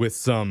notches with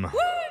some...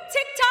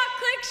 TikTok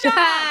click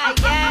shot.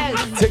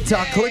 Yes.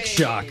 TikTok click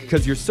shock,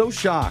 because you're so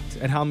shocked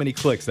at how many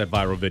clicks that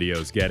viral video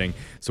is getting.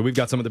 So we've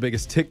got some of the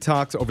biggest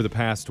TikToks over the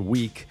past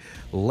week.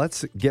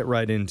 Let's get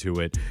right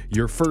into it.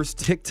 Your first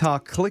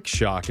TikTok click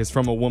shock is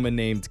from a woman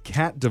named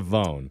Kat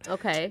Devone.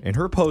 Okay. And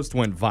her post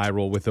went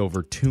viral with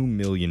over 2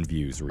 million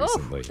views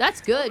recently. Oh,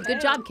 that's good. Good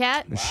job,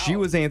 Kat. She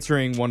was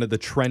answering one of the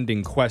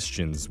trending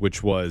questions,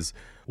 which was,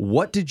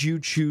 what did you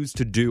choose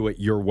to do at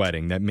your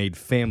wedding that made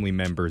family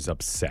members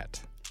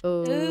upset?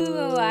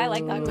 Ooh, I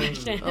like that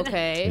question.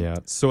 Okay. Yeah.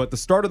 So at the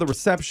start of the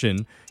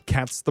reception,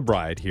 Kat's the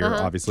bride here,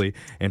 obviously,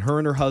 and her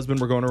and her husband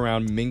were going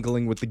around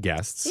mingling with the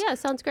guests. Yeah,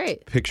 sounds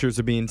great. Pictures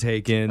are being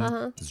taken.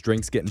 There's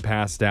drinks getting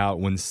passed out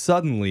when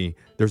suddenly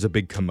there's a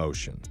big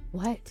commotion.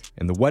 What?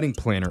 And the wedding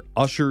planner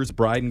ushers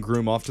bride and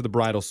groom off to the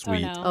bridal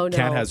suite. Oh, no.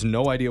 Kat has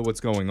no idea what's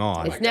going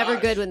on. It's never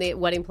good when the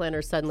wedding planner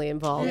is suddenly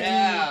involved.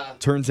 Yeah.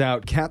 Turns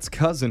out Kat's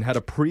cousin had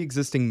a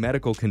pre-existing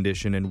medical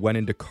condition and went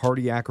into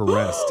cardiac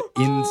arrest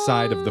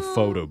inside of the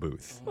photo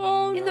booth.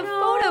 In the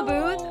photo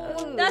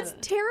booth. Ooh. That's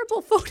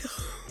terrible photo.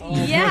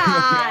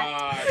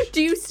 Yeah.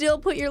 Do you still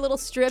put your little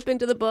strip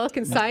into the book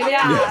and sign it?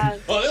 Yeah.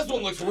 Oh, this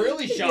one looks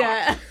really shocked.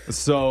 Yeah.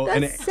 So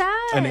That's sad.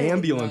 an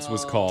ambulance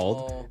was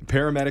called.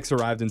 Paramedics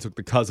arrived and took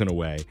the cousin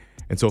away.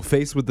 And so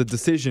faced with the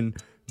decision,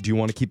 do you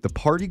want to keep the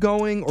party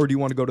going or do you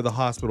want to go to the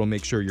hospital and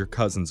make sure your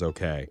cousin's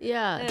okay?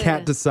 Yeah.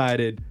 Kat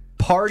decided,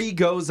 party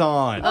goes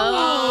on.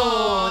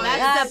 Oh,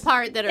 that's the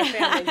part that her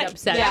family's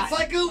upset. Yeah. It's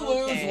like a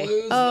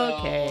lose-lose,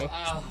 Okay.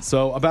 though.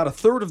 So about a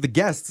third of the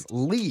guests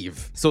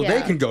leave so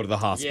they can go to the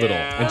hospital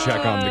and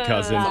check on the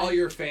cousin. It's all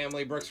your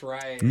family. Brooke's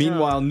right.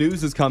 Meanwhile,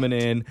 news is coming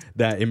in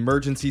that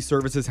emergency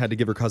services had to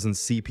give her cousin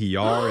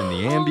CPR in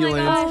the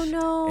ambulance. Oh,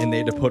 no. And they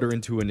had to put her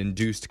into an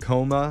induced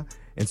coma.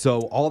 And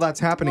so all that's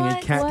happening, and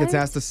Kat gets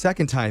asked a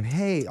second time,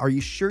 hey, are you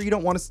sure you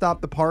don't want to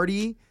stop the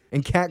party?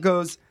 And Kat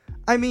goes,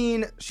 I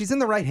mean, she's in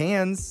the right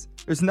hands.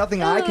 There's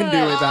nothing I can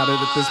do about it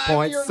at this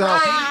point. So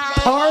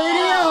party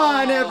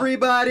on,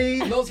 everybody.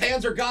 Those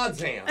hands are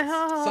God's hands.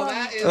 So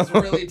that is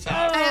really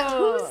tough.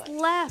 Who's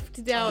left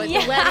now at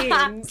the wedding?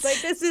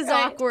 Like, this is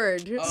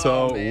awkward.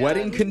 So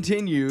wedding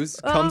continues,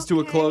 comes to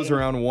a close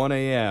around 1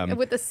 a.m.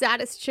 With the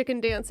saddest chicken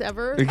dance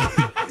ever.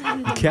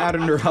 Kat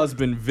and her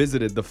husband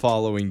visited the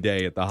following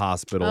day at the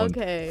hospital.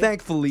 Okay. And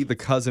thankfully, the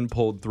cousin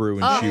pulled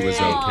through and she was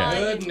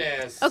okay.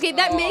 Goodness. Okay,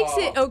 that makes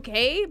it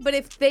okay, but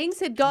if things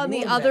had gone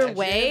the other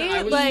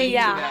way, like,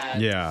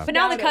 Yeah. But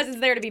now the cousin's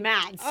there to be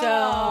mad. So,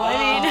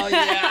 I mean.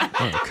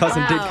 Well,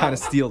 cousin did kind of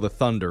steal the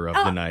thunder of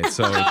the night,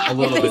 so a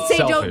little they bit say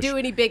selfish. don't do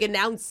any big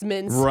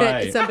announcements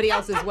Right. at somebody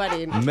else's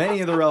wedding.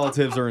 Many of the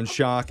relatives are in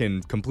shock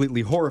and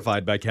completely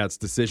horrified by Kat's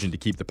decision to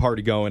keep the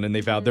party going, and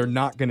they vowed they're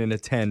not going to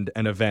attend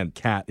an event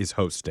Kat is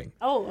hosting.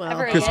 Oh,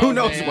 ever Because again? who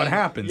knows what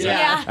happens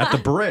at the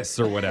bris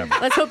or whatever.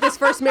 Let's hope this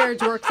first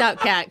marriage works out,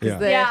 Kat, because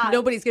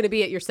nobody's going to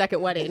be at your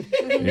second wedding.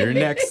 You're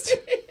next.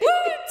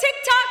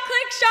 TikTok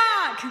click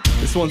shock.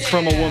 This one's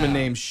from a woman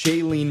named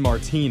Shailene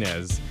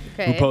Martinez,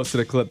 who posted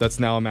a clip that's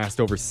now amassed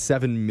over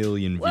 7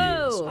 million views.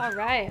 Whoa. All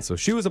right. So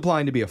she was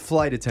applying to be a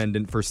flight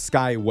attendant for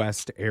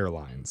SkyWest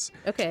Airlines.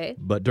 Okay.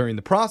 But during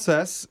the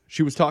process,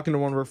 she was talking to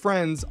one of her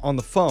friends on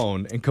the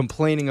phone and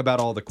complaining about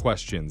all the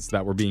questions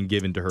that were being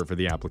given to her for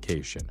the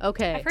application.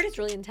 Okay. I've heard it's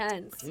really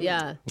intense.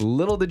 Yeah.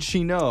 Little did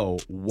she know,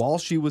 while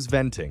she was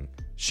venting,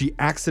 she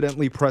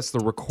accidentally pressed the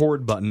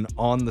record button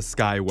on the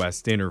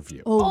SkyWest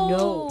interview. Oh,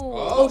 no.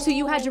 Oh, so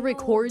you had to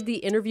record the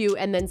interview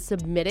and then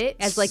submit it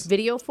as like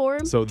video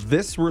form? So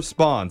this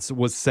response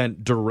was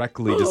sent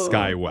directly to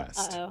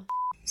SkyWest. Uh-oh.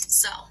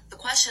 So, the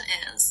question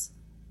is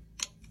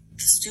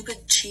the stupid,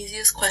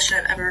 cheesiest question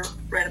I've ever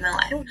read in my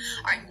life. All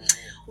right.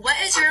 What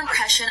is your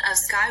impression of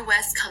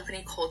SkyWest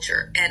company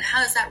culture, and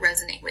how does that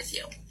resonate with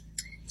you?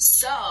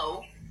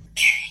 So,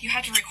 you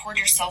have to record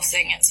yourself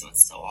saying it, so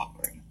it's so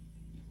awkward.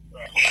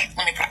 Hold on,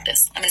 let me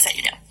practice. I'm going to set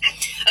you down.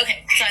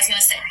 Okay, so I was going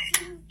to say,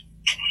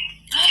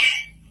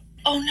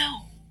 oh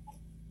no.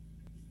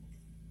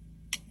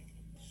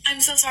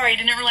 I'm so sorry, I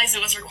didn't realize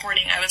it was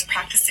recording. I was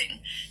practicing.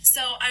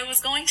 So I was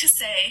going to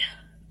say,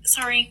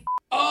 sorry.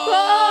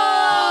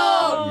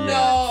 Oh,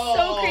 no.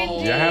 So cringy.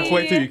 Yeah,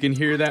 halfway through, you can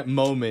hear that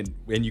moment,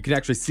 and you can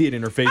actually see it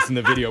in her face in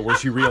the video where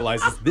she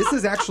realizes this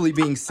is actually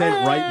being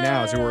sent right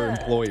now to her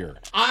employer.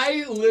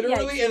 I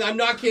literally, and I'm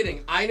not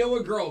kidding, I know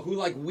a girl who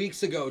like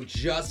weeks ago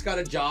just got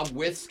a job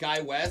with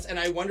Sky West, and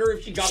I wonder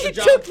if she got the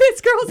job took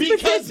this girl's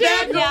because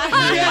that position.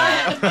 girl,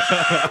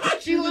 yeah.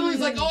 She literally was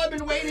like, oh, I've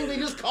been waiting. They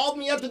just called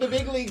me up to the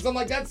big leagues. I'm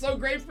like, that's so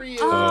great for you.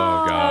 Oh,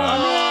 God.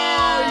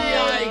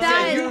 Oh, yikes.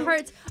 That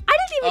hurts. I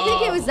didn't even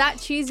think it was that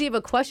cheesy of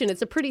a question.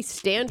 It's a pretty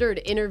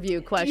standard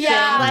interview question.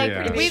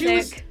 She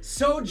was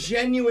so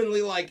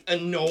genuinely like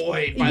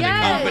annoyed by the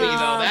company,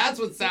 though. That's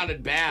what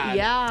sounded bad.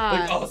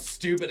 Yeah. Like,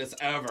 stupid as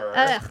ever.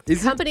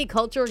 Company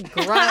culture,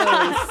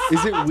 gross.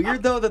 Is it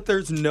weird, though, that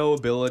there's no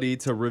ability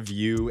to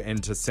review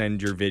and to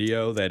send your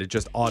video, that it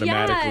just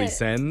automatically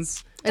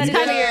sends? It's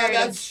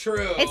that's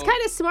true. It's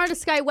kind of smart of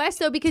Sky West,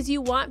 though, because you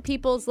want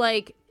people's,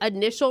 like,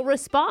 initial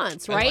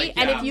response, right?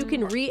 And if you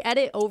can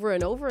re-edit over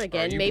and over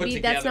again, maybe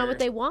that's not what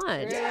they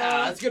want.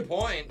 Yeah, that's a good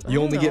point.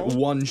 You only get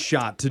one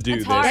shot to do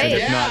this, hard. and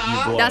if not,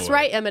 you blow That's it.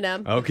 right,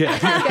 Eminem. Okay.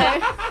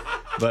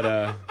 But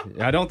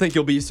I don't think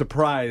you'll be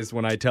surprised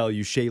when I tell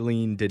you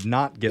Shailene did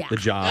not get the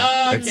job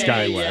at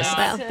Sky West.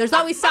 Well, there's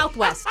always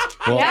Southwest.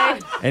 Well,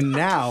 and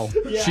now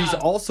she's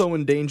also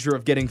in danger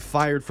of getting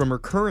fired from her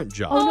current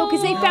job. Oh, no,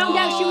 because they found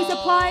out she was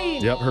applying.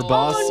 Yep, her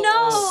boss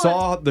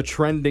saw the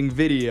trending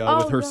video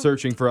with her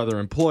searching for other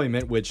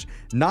employment, which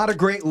not a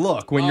great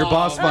look when your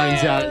boss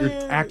finds out you're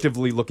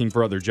actively looking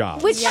for other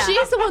jobs. Which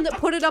she's the one that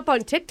put it up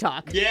on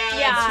TikTok.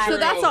 That's true. So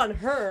that's on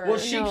her. Well,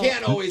 she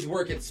can't always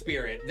work at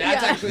Spirit.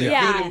 That's actually a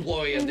good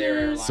employee of their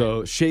airline.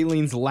 So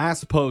Shailene's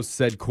last post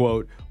said,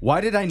 quote,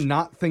 "Why did I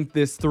not think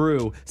this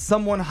through?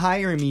 Someone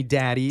hire me,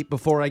 daddy,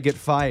 before I get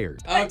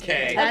fired."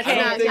 Okay. That's I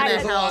don't not think gonna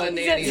there's a lot of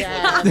help.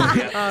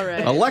 nannies. All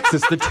right.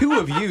 Alexis, the two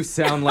of you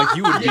sound like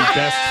you would be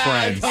best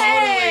friends.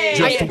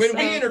 Totally. When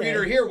we interviewed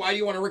her here, why do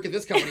you want to work at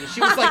this company?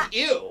 She was like,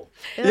 ew.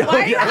 Why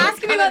are you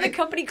asking me about the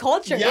company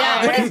culture?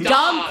 What a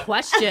dumb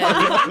question.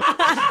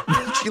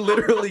 She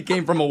literally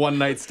came from a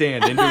one-night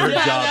stand into her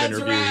job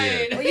interview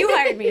here. Well, you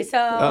hired me,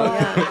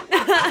 so.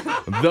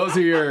 Those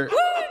are your Woo!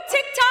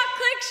 TikTok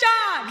click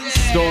shock.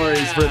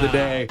 stories for the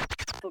day.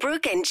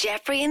 Brooke and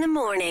Jeffrey in the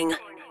morning.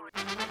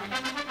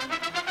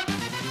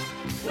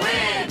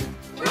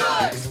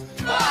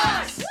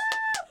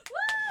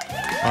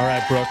 All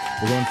right, Brooke,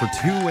 we're going for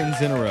 2 wins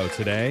in a row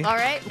today. All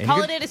right. And Call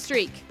you're- it a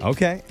streak.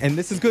 Okay, and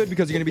this is good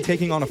because you're going to be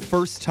taking on a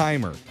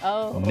first-timer.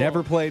 Oh.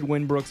 Never played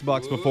Win Brooks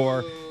Bucks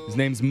before. His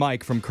name's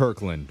Mike from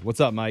Kirkland. What's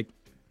up, Mike?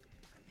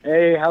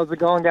 Hey, how's it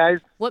going, guys?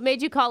 What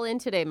made you call in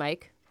today,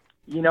 Mike?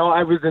 You know,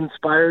 I was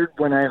inspired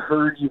when I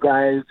heard you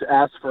guys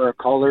ask for a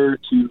caller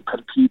to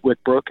compete with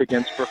Brooke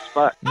against Brooks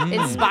Bucks.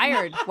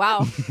 Inspired.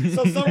 Wow.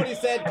 So somebody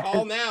said,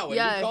 call now. And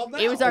you called now.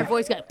 It was our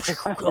voice guy.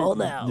 Call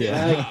now.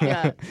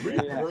 Yeah.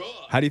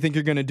 How do you think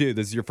you're going to do?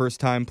 This is your first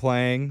time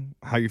playing.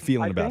 How are you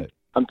feeling about it?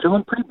 I'm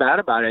feeling pretty bad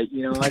about it.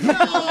 You know, I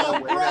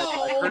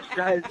heard you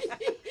guys.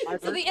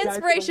 So the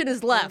inspiration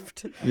is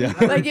left. Yeah.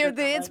 Like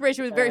the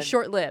inspiration was very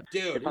short-lived.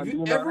 Dude, have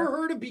you ever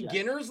heard of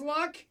beginner's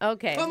luck?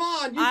 Okay. Come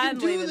on, you can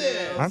do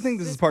this. I think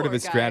this is part of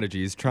his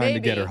strategy. He's trying to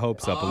get her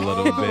hopes up a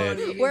little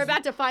bit. We're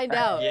about to find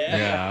out.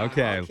 Yeah,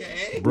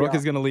 okay. Brooke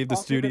is going to leave the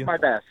studio. My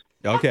best.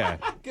 Okay.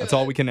 That's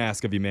all we can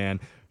ask of you, man.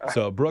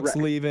 So Brooke's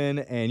leaving,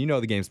 and you know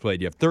the game's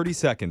played. You have 30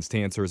 seconds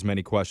to answer as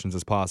many questions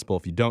as possible.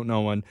 If you don't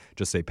know one,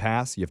 just say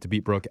pass. You have to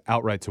beat Brooke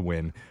outright to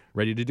win.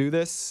 Ready to do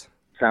this?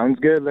 Sounds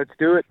good. Let's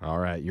do it. All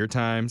right. Your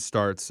time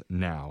starts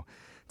now.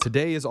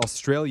 Today is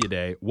Australia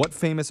Day. What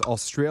famous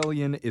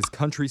Australian is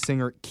country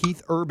singer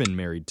Keith Urban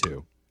married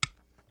to?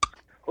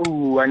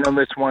 Ooh, I know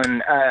this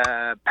one.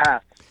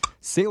 Pass.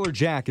 Sailor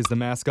Jack is the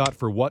mascot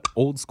for what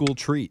old school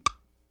treat?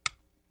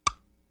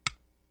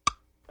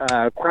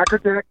 Cracker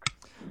Jack.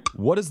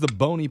 What is the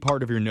bony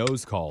part of your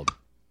nose called?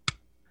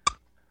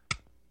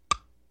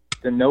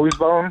 The nose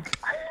bone.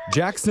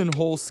 Jackson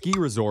Hole Ski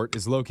Resort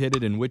is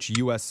located in which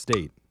U.S.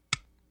 state?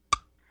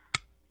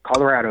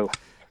 Colorado.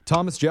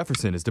 Thomas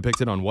Jefferson is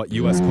depicted on what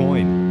U.S.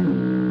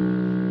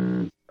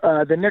 coin?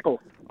 The nickel.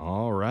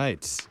 All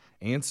right.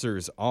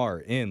 Answers are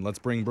in. Let's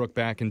bring Brooke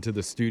back into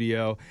the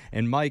studio.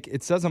 And Mike,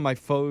 it says on my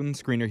phone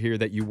screener here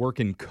that you work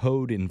in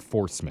code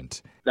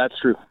enforcement. That's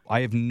true. I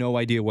have no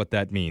idea what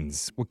that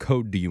means. What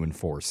code do you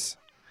enforce?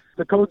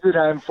 The codes that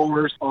I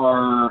enforce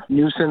are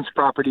nuisance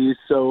properties.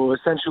 So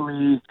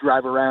essentially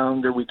drive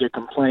around or we get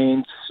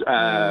complaints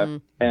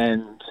and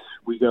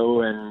we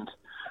go and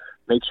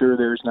make sure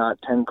there's not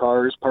 10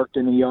 cars parked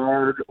in the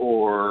yard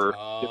or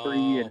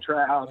debris and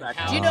trash.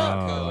 Do you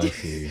know,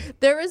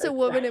 there is a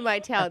woman in my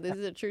town, this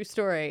is a true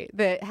story,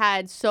 that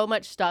had so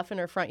much stuff in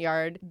her front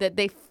yard that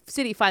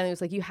city finally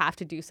was like, you have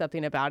to do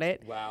something about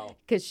it. Wow.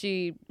 Because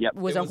she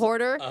was a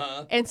hoarder.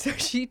 And so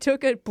she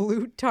took a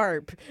blue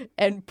tarp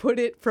and put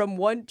it from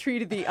one tree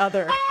to the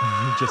other.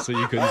 Just so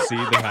you couldn't see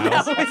the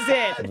house? That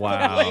was it.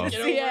 Wow.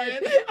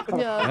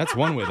 Yeah. That's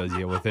one way to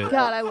deal with it.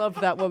 God, I love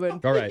that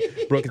woman. All right,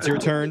 Brooke, it's your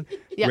turn.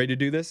 Yeah. Ready to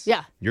do this?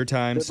 Yeah. Your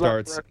time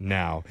starts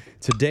now.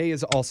 Today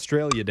is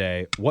Australia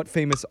Day. What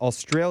famous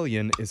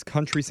Australian is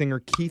country singer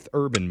Keith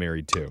Urban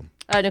married to?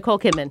 Nicole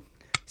Kidman.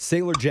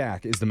 Sailor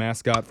Jack is the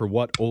mascot for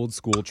what old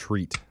school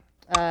treat?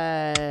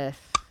 Pass.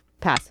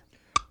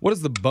 What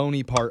is the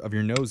bony part of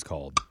your nose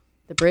called?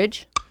 The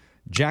bridge.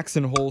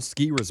 Jackson Hole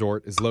Ski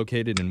Resort is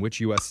located in which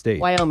U.S. state?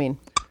 Wyoming.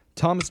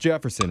 Thomas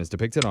Jefferson is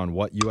depicted on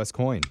what U.S.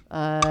 coin?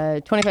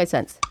 25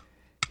 cents.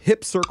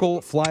 Hip circle,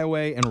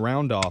 flyaway, and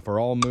round off are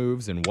all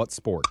moves in what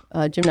sport?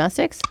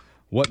 Gymnastics.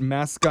 What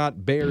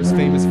mascot bear's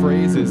famous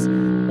phrase is,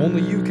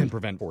 only you can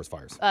prevent forest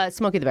fires?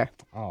 Smokey the Bear.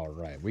 All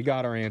right, we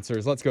got our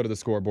answers. Let's go to the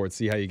scoreboard,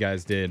 see how you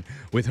guys did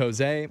with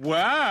Jose.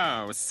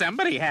 Whoa,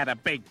 somebody had a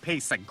big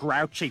piece of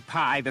grouchy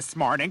pie this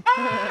morning.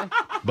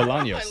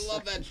 Bolaños. I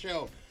love that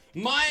show.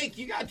 Mike,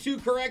 you got 2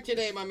 correct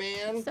today, my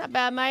man. It's not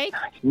bad, Mike.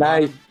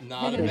 Nice.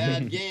 Not a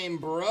bad game,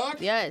 Brooke.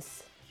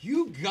 Yes.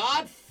 You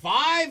got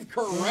 5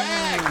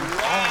 correct.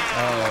 Wow.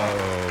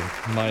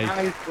 Oh, Mike.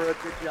 Nice, Brooke.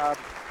 Good job.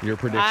 Your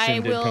prediction I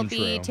did will come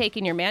be true.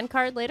 taking your man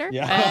card later.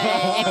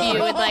 Yeah. If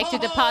you would like to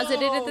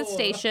deposit it at the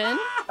station,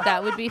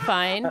 that would be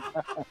fine.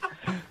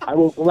 I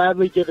will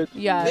gladly give it to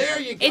you. Yeah. There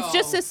you go. It's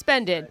just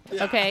suspended,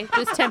 okay?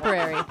 Just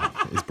temporary.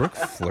 Is Brooke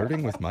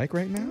flirting with Mike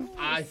right now?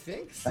 I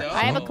think so.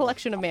 I have a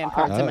collection of man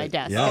cards in my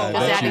desk. Yeah, I Just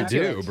bet adding you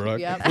to do, it.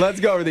 Brooke. Yep. Let's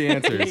go over the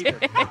answers.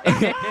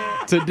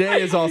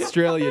 Today is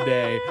Australia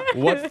Day.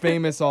 What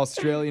famous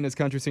Australian is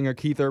country singer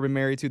Keith Urban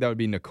married to? That would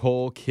be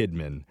Nicole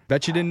Kidman.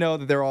 Bet you didn't know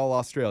that they're all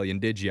Australian,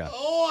 did ya?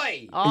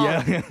 Oi! Oh.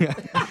 Yeah.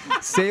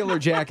 Sailor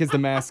Jack is the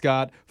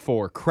mascot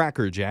for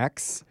Cracker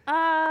Jacks.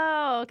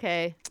 Oh,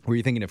 okay. Were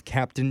you thinking of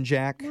Captain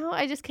Jack? No,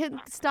 I just can't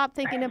stop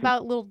thinking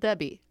about Little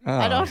Debbie. Oh.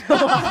 I don't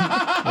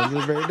know.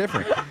 Those are very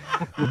different.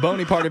 The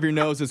bony part of your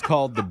nose is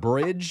called the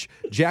bridge.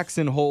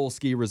 Jackson Hole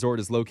Ski Resort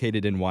is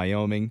located in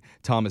Wyoming.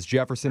 Thomas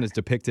Jefferson is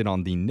depicted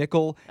on the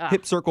nickel.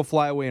 Hip circle,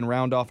 flyaway, and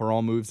round off are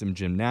all moves in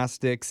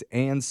gymnastics.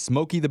 And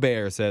Smokey the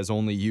Bear says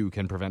only you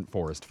can prevent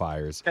forest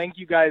fires. Thank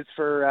you guys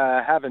for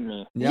having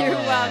me. You're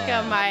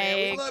welcome,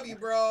 Mike. We love you,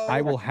 bro.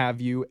 I will have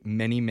you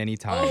many, many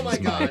times, Oh my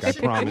Mike. I gosh.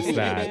 promise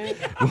that.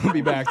 We'll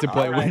be back to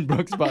play Win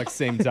Brooks Bucks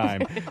same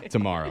time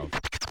tomorrow.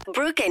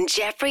 Brooke and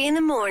Jeffrey in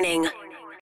the morning.